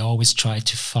entrepreneurs, we always try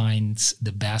to find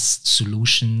the best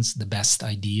solutions, the best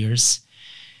ideas,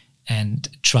 and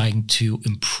trying to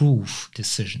improve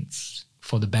decisions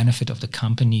for the benefit of the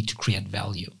company to create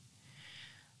value.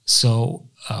 So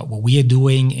what we are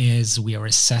doing is we are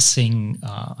assessing,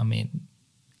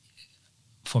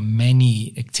 for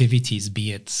many activities,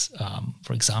 be it,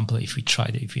 for example, if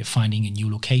we are finding a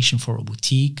new location for a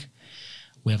boutique,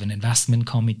 we have an investment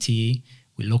committee,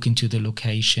 we look into the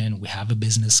location, we have a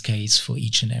business case for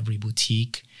each and every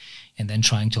boutique, and then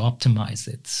trying to optimize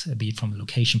it, be it from a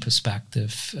location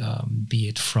perspective, be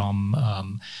it from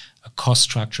a cost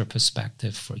structure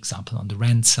perspective, for example, on the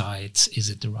rent side, is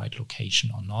it the right location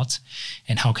or not,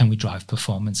 and how can we drive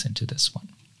performance into this one.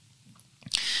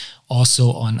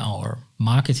 Also on our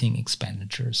marketing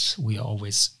expenditures, we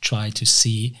always try to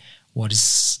see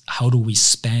how do we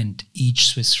spend each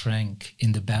Swiss franc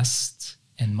in the best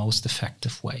and most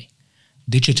effective way.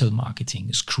 Digital marketing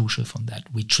is crucial from that.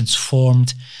 We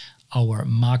transformed our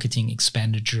marketing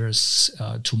expenditures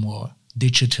to more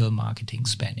digital marketing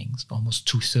spending. Almost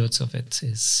 2/3 of it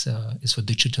is for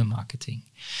digital marketing.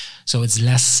 So it's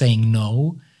less saying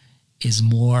no, is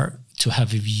more to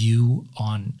have a view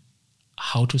on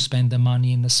how to spend the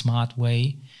money in a smart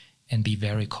way and be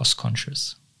very cost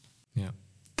conscious. Yeah.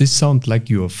 This sounds like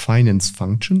your finance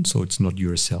function. So it's not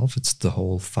yourself, it's the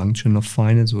whole function of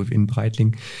finance within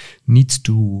Breitling needs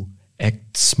to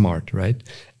act smart, right?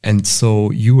 And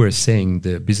so you were saying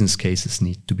the business cases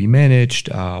need to be managed.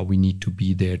 We need to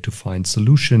be there to find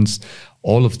solutions.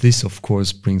 All of this, of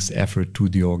course, brings effort to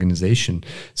the organization.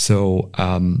 So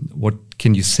what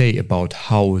can you say about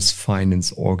how is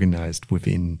finance organized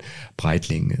within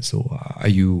Breitling? So are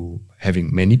you having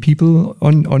many people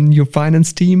on your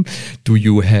finance team? Do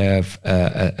you have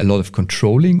a lot of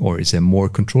controlling, or is there more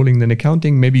controlling than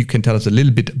accounting? Maybe you can tell us a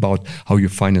little bit about how your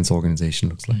finance organization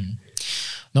looks like.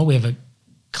 No, we have a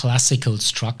classical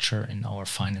structure in our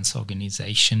finance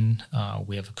organization.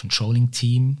 We have a controlling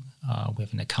team, we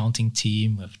have an accounting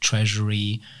team, we have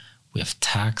treasury, we have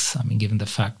tax. I mean, given the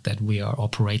fact that we are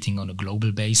operating on a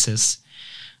global basis,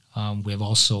 we have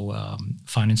also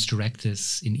finance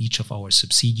directors in each of our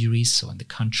subsidiaries, so in the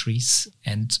countries,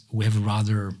 and we have a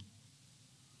rather,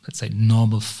 let's say,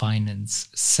 normal finance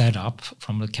setup.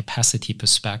 From a capacity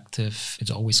perspective,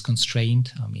 it's always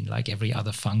constrained. I mean, like every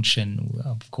other function,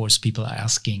 of course, people are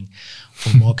asking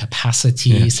for more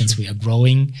capacity since we are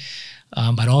growing.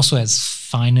 But also as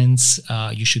finance,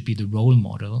 you should be the role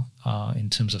model in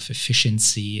terms of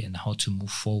efficiency and how to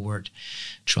move forward,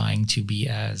 trying to be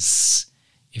as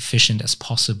efficient as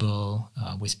possible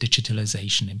with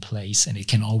digitalization in place, and it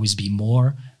can always be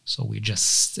more. So we're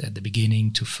just at the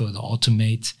beginning to further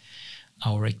automate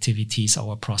our activities,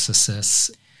 our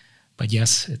processes. But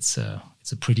yes, it's a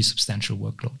pretty substantial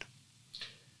workload.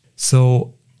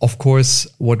 So, of course,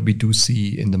 what we do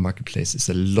see in the marketplace is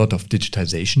a lot of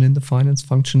digitization in the finance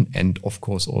function, and of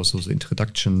course also the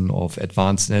introduction of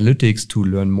advanced analytics to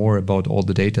learn more about all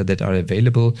the data that are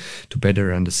available to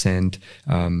better understand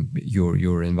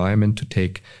your environment, to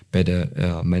take better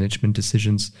management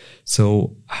decisions.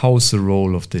 So how's the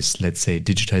role of this, let's say,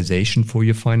 digitization for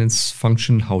your finance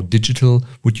function? How digital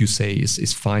would you say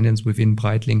is finance within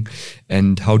Breitling?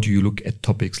 And how do you look at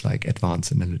topics like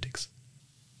advanced analytics?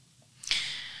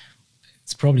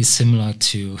 It's probably similar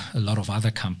to a lot of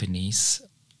other companies.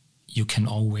 You can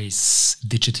always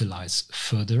digitalize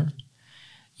further.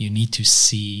 You need to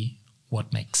see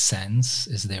what makes sense.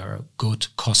 Is there a good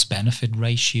cost-benefit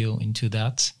ratio into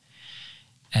that?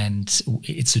 And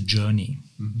it's a journey.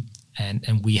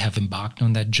 And we have embarked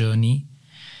on that journey.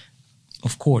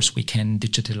 Of course, we can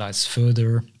digitalize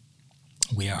further.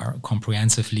 We are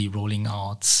comprehensively rolling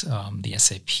out the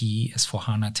SAP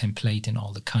S/4HANA template in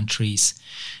all the countries,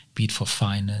 be it for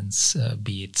finance,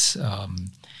 be it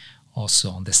also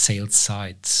on the sales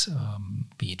side,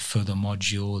 be it further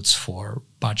modules for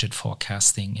budget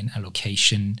forecasting and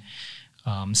allocation,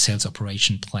 sales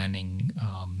operation planning.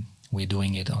 We're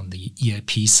doing it on the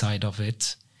ERP side of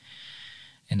it.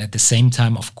 And at the same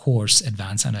time, of course,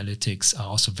 advanced analytics are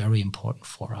also very important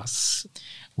for us.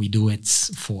 We do it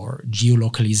for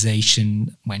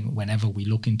geolocalization whenever we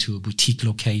look into a boutique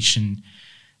location,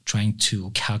 trying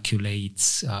to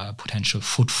calculate potential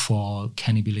footfall,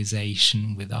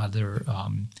 cannibalization with other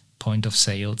point of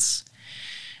sales.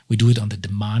 We do it on the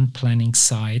demand planning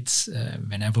side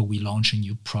whenever we launch a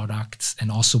new product, and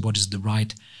also what is the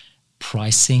right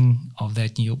pricing of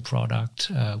that new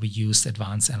product. We use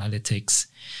advanced analytics.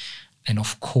 And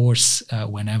of course,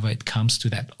 whenever it comes to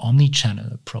that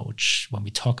omni-channel approach, when we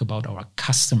talk about our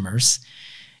customers,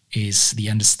 is the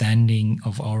understanding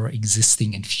of our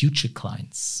existing and future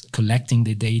clients, collecting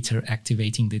the data,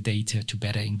 activating the data to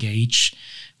better engage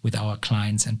with our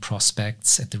clients and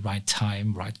prospects at the right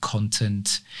time, right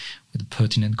content, with a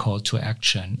pertinent call to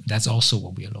action. That's also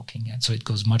what we are looking at. So it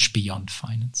goes much beyond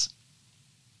finance.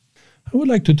 I would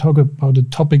like to talk about a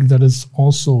topic that is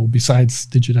also, besides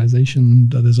digitization,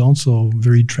 that is also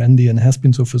very trendy and has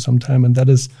been so for some time, and that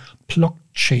is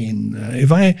blockchain.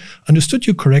 If I understood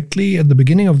you correctly, at the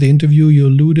beginning of the interview, you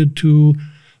alluded to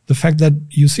the fact that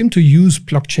you seem to use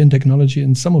blockchain technology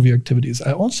in some of your activities.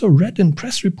 I also read in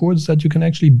press reports that you can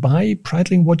actually buy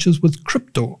Breitling watches with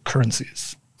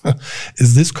cryptocurrencies.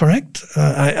 Is this correct?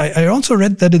 I also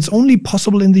read that it's only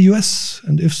possible in the US,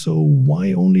 and if so,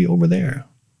 why only over there?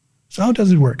 So how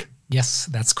does it work? Yes,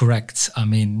 that's correct. I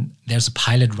mean, there's a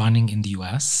pilot running in the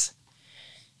US.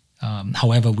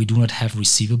 However, we do not have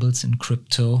receivables in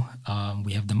crypto.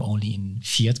 We have them only in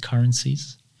fiat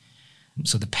currencies.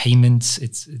 So the payments,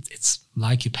 it's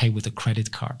like you pay with a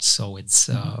credit card. So it's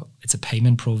a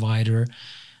payment provider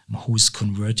who's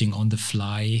converting on the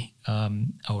fly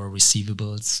our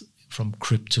receivables from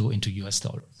crypto into US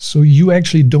dollar. So you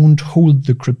actually don't hold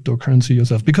the cryptocurrency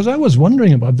yourself? Because I was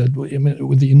wondering about that. I mean,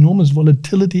 with the enormous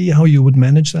volatility, how you would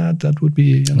manage that? That would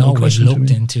be no, we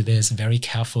looked into this very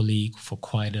carefully for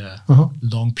quite a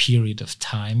long period of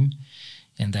time,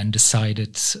 and then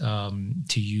decided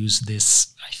to use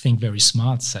this, I think, very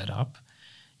smart setup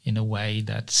in a way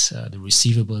that the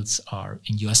receivables are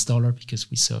in US dollar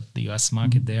because we serve the US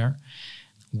market there,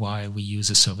 while we use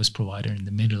a service provider in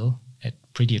the middle at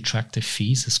pretty attractive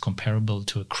fees. Is comparable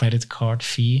to a credit card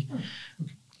fee,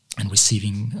 and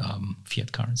receiving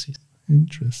fiat currencies.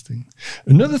 Interesting.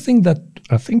 Another thing that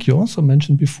I think you also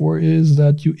mentioned before is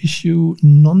that you issue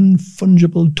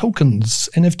non-fungible tokens,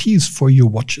 NFTs, for your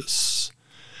watches.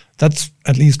 That's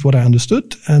at least what I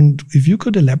understood. And if you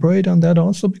could elaborate on that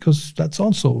also, because that's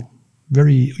also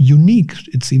very unique,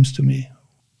 it seems to me.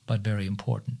 But very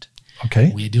important.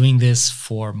 Okay. We're doing this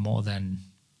for more than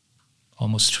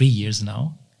almost 3 years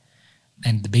now.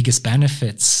 And the biggest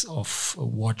benefits of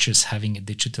watches having a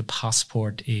digital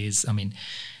passport is, I mean,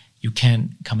 you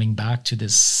can, coming back to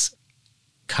this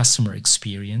customer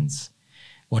experience,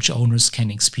 watch owners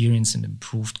can experience an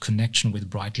improved connection with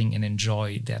Breitling and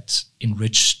enjoy that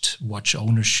enriched watch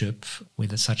ownership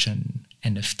with such an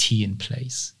NFT in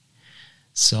place.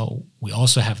 So we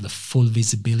also have the full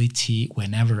visibility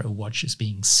whenever a watch is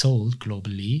being sold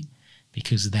globally,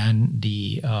 because then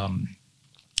the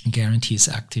guarantee is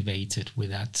activated with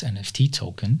that NFT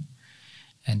token,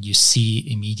 and you see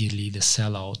immediately the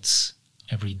sellouts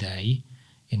every day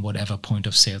in whatever point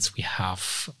of sales we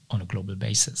have on a global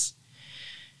basis.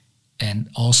 And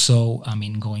also, I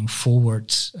mean, going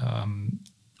forward,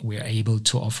 we're able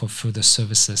to offer further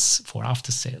services for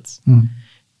after sales.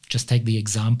 Just take the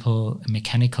example, a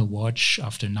mechanical watch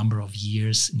after a number of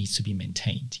years needs to be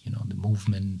maintained, you know, the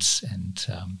movement and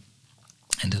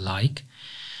the like.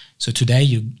 So today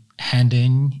you hand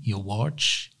in your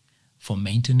watch for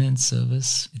maintenance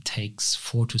service. It takes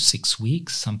 4 to 6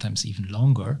 weeks, sometimes even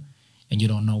longer, and you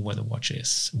don't know where the watch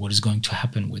is, what is going to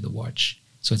happen with the watch.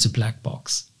 So it's a black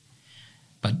box.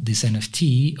 But this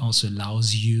NFT also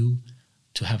allows you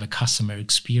to have a customer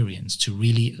experience, to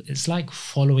really, it's like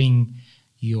following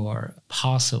your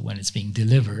parcel when it's being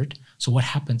delivered. So what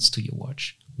happens to your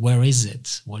watch? Where is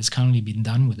it? What is currently being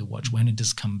done with the watch? When it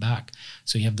does come back?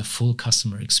 So you have the full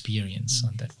customer experience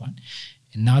on that one.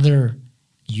 Another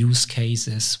use case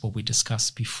is what we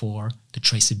discussed before, the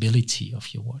traceability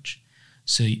of your watch.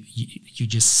 So you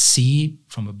just see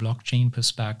from a blockchain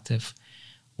perspective,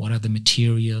 what are the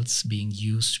materials being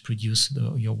used to produce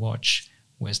your watch?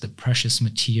 Where's the precious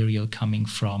material coming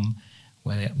from?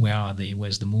 Where are they?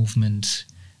 Where's the movement?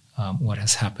 What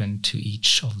has happened to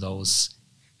each of those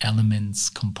elements,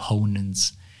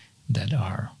 components that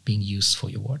are being used for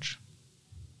your watch?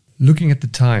 Looking at the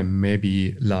time,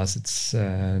 maybe, Lars, it's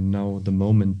now the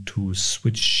moment to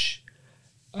switch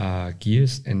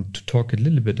gears and to talk a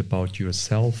little bit about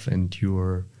yourself and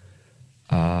your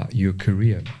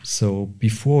career. So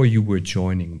before you were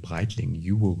joining Breitling,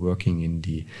 you were working in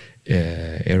the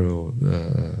aerospace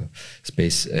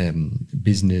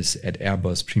business at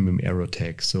Airbus Premium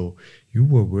Aerotech. So you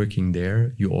were working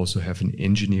there. You also have an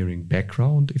engineering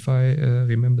background, if I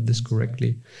remember this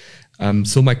correctly.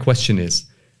 So my question is,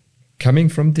 coming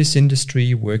from this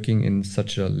industry, working in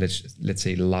such a, let's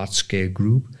say, large-scale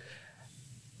group,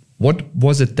 what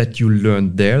was it that you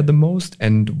learned there the most,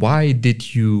 and why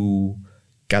did you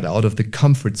get out of the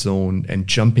comfort zone and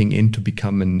jumping in to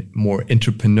become a more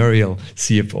entrepreneurial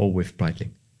CFO with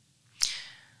Breitling?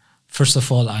 First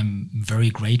of all, I'm very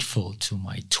grateful to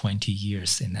my 20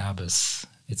 years in Airbus.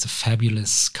 It's a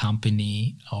fabulous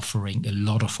company offering a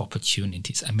lot of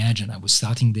opportunities. Imagine I was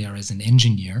starting there as an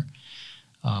engineer,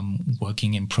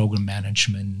 working in program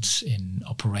management, in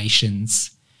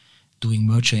operations, doing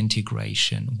merger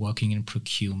integration, working in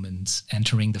procurement,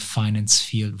 entering the finance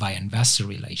field via investor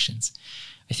relations.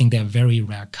 I think there are very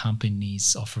rare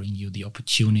companies offering you the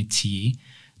opportunity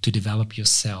to develop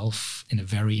yourself in a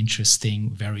very interesting,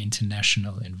 very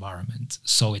international environment.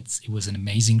 So it was an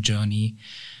amazing journey.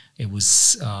 It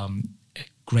was a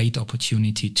great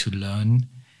opportunity to learn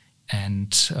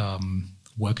and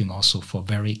working also for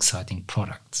very exciting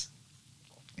products.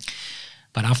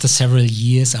 But after several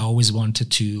years, I always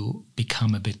wanted to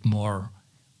become a bit more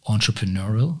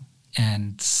entrepreneurial.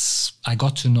 And I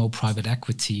got to know private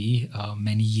equity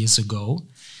many years ago.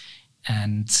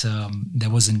 And there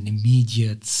was an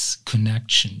immediate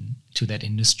connection to that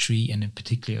industry, and in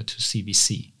particular to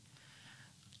CVC.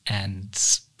 And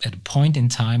at a point in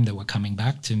time, they were coming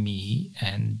back to me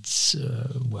and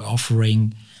were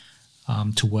offering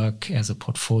to work as a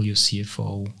portfolio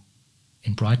CFO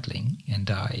in Breitling. And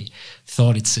I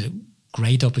thought it's a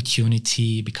great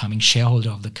opportunity, becoming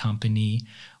shareholder of the company,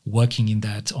 working in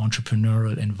that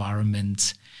entrepreneurial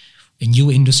environment. A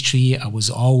new industry, I was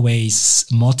always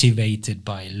motivated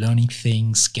by learning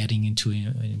things, getting into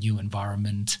a new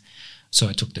environment. So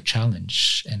I took the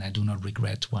challenge, and I do not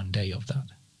regret one day of that.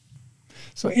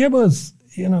 So Airbus,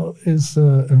 is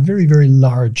a very, very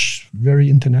large, very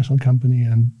international company.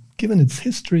 And given its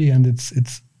history and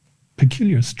its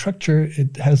peculiar structure,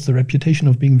 it has the reputation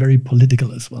of being very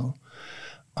political as well.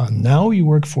 Now you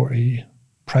work for a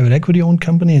private equity-owned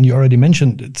company, and you already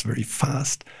mentioned it's very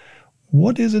fast.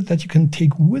 What is it that you can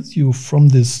take with you from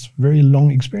this very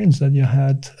long experience that you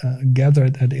had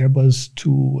gathered at Airbus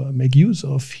to make use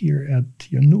of here at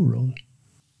your new role?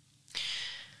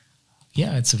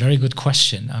 Yeah, it's a very good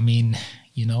question. I mean,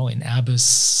 in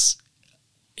Airbus,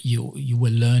 you were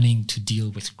learning to deal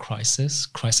with crisis.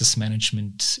 Crisis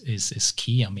management is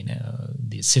key. I mean,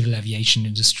 the civil aviation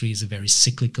industry is a very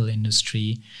cyclical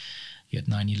industry. You had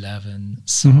 9/11,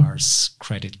 SARS,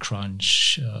 credit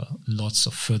crunch, lots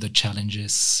of further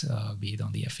challenges, be it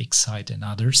on the FX side and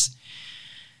others.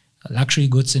 Luxury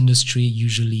goods industry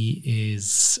usually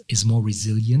is more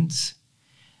resilient.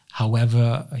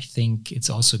 However, I think it's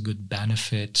also a good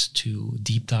benefit to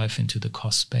deep dive into the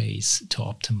cost base, to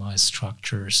optimize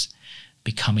structures,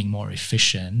 becoming more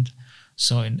efficient.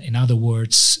 So in other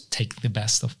words, take the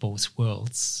best of both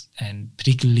worlds. And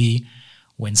particularly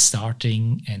when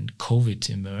starting and COVID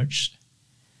emerged,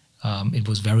 it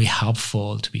was very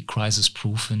helpful to be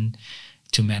crisis-proven,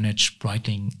 to manage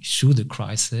Breitling through the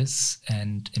crisis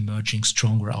and emerging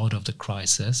stronger out of the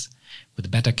crisis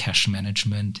with better cash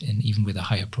management and even with a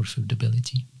higher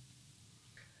profitability.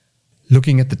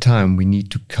 Looking at the time, we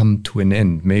need to come to an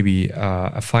end. Maybe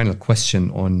a final question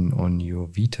on your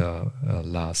vita,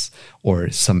 Lars, or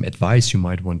some advice you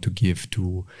might want to give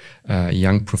to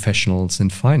young professionals in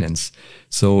finance.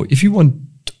 So if you want,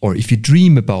 or if you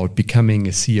dream about becoming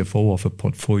a CFO of a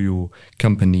portfolio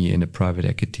company in a private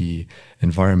equity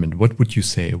environment, what would you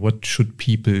say? What should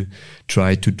people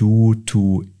try to do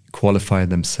to qualify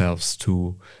themselves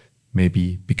to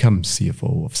maybe become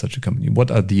CFO of such a company?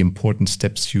 What are the important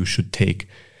steps you should take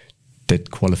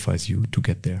that qualifies you to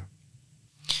get there?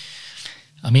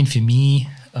 I mean, for me,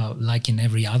 like in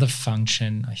every other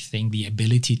function, I think the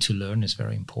ability to learn is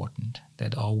very important.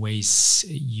 That always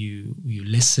you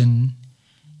listen,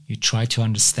 you try to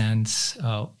understand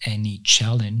any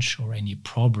challenge or any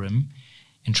problem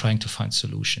and trying to find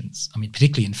solutions. I mean,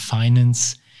 particularly in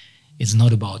finance, it's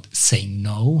not about saying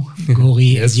no, Gori,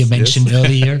 yes, as you mentioned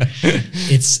earlier.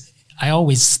 I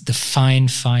always define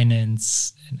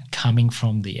finance coming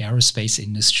from the aerospace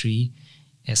industry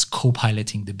as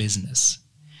co-piloting the business.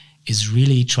 Is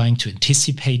really trying to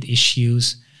anticipate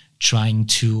issues, trying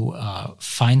to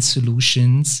find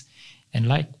solutions, and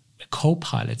like a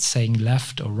co-pilot saying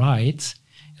left or right,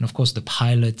 and of course the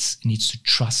pilot needs to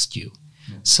trust you.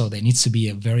 Yeah. So there needs to be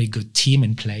a very good team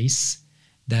in place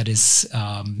that is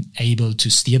able to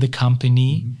steer the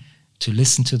company, to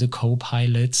listen to the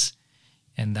co-pilots,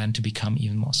 and then to become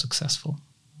even more successful.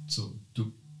 So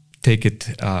to take it,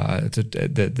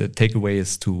 the takeaway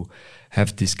is to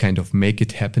have this kind of make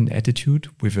it happen attitude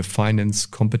with a finance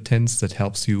competence that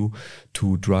helps you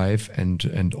to drive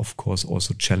and of course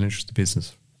also challenge the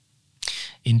business.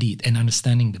 Indeed, and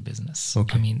understanding the business.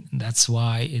 Okay. I mean, that's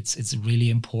why it's really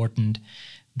important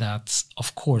that,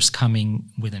 of course, coming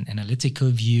with an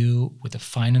analytical view, with a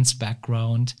finance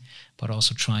background, but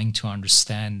also trying to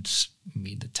understand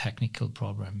be it the technical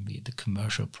problem, be it the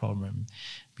commercial problem,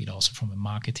 be it also from a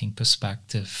marketing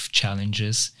perspective,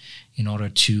 challenges, in order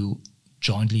to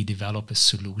jointly develop a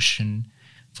solution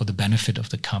for the benefit of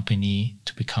the company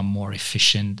to become more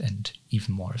efficient and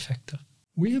even more effective.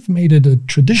 We have made it a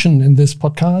tradition in this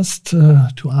podcast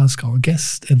to ask our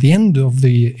guest at the end of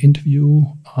the interview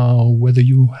whether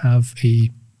you have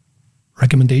a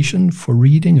recommendation for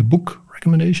reading, a book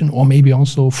recommendation, or maybe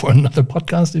also for another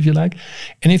podcast if you like.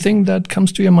 Anything that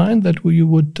comes to your mind that you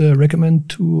would recommend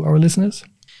to our listeners?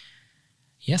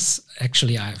 Yes,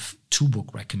 actually I have two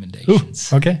book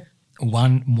recommendations. Ooh, okay.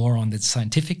 One more on the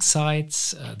scientific side,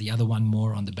 the other one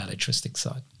more on the belletristic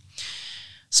side.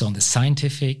 So on the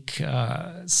scientific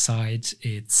side,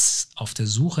 it's Auf der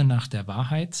Suche nach der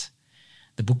Wahrheit.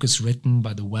 The book is written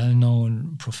by the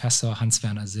well-known Professor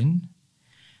Hans-Werner Sinn,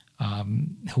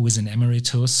 who is an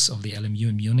emeritus of the LMU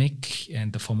in Munich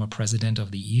and the former president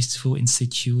of the IFSU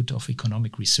Institute of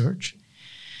Economic Research.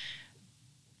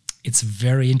 It's a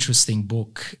very interesting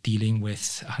book dealing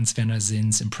with Hans-Werner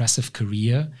Sinn's impressive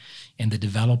career and the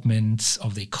development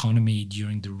of the economy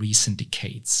during the recent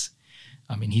decades.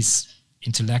 I mean, he's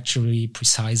intellectually,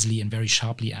 precisely, and very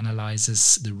sharply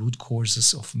analyzes the root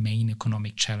causes of main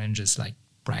economic challenges like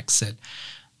Brexit,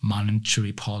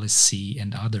 monetary policy,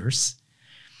 and others.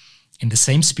 In the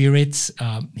same spirit,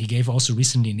 he gave also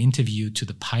recently an interview to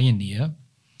The Pioneer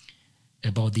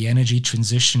about the energy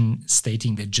transition,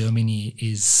 stating that Germany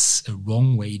is a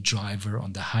wrong-way driver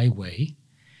on the highway.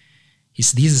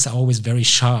 His thesis are always very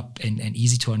sharp and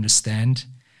easy to understand,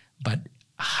 but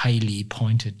highly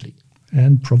pointedly.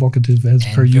 And provocative as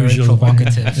and per usual.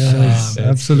 Provocative. Yes,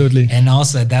 absolutely. And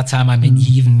also at that time, I mean,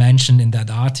 he even mentioned in that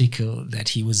article that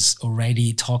he was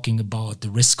already talking about the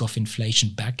risk of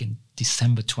inflation back in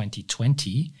December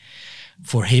 2020.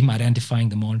 For him, identifying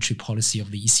the monetary policy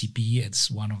of the ECB as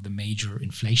one of the major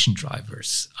inflation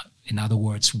drivers. In other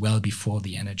words, well before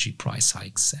the energy price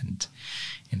hikes and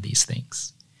these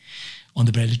things. On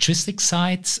the belletristic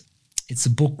side, it's a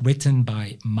book written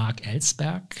by Mark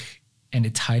Ellsberg, and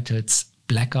it titles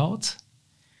Blackout,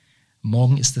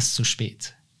 Morgen ist es zu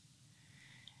spät.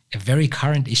 A very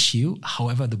current issue.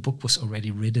 However, the book was already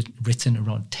written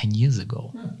around 10 years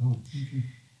ago.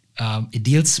 It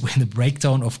deals with the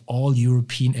breakdown of all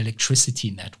European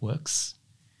electricity networks.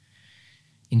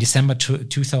 In December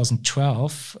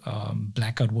 2012,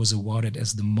 Blackout was awarded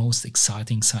as the most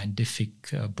exciting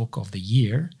scientific book of the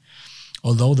year,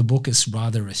 although the book is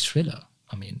rather a thriller.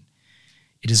 I mean,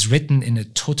 it is written in a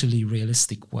totally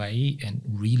realistic way and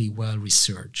really well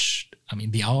researched. I mean,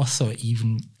 the author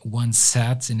even once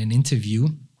said in an interview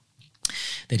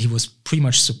that he was pretty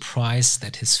much surprised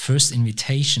that his first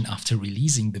invitation after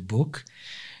releasing the book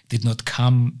did not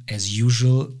come as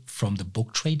usual from the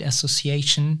Book Trade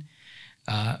Association,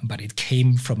 but it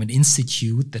came from an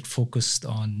institute that focused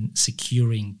on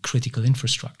securing critical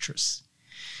infrastructures.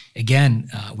 Again,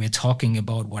 we're talking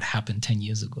about what happened 10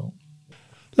 years ago.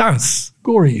 Lars,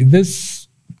 Gori, this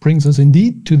brings us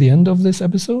indeed to the end of this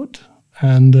episode.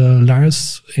 And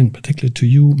Lars, in particular to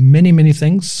you, many, many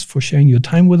thanks for sharing your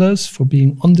time with us, for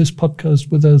being on this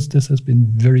podcast with us. This has been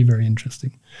very, very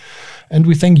interesting. And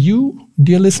we thank you,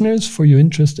 dear listeners, for your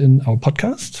interest in our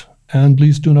podcast. And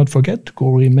please do not forget,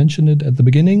 Gori mentioned it at the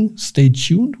beginning, stay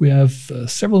tuned. We have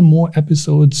several more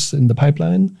episodes in the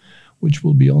pipeline, which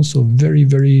will be also very,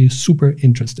 very super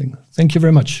interesting. Thank you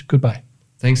very much. Goodbye.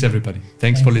 Thanks, everybody.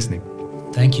 Thanks for listening.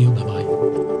 Thank you. Bye-bye.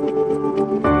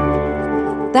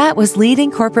 That was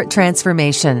Leading Corporate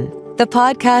Transformation, the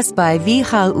podcast by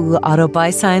WHU Otto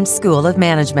Beisheim School of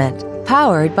Management,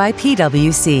 powered by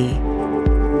PwC.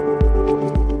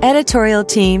 Editorial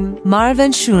team,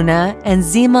 Marvin Schuna and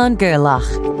Simon Gerlach.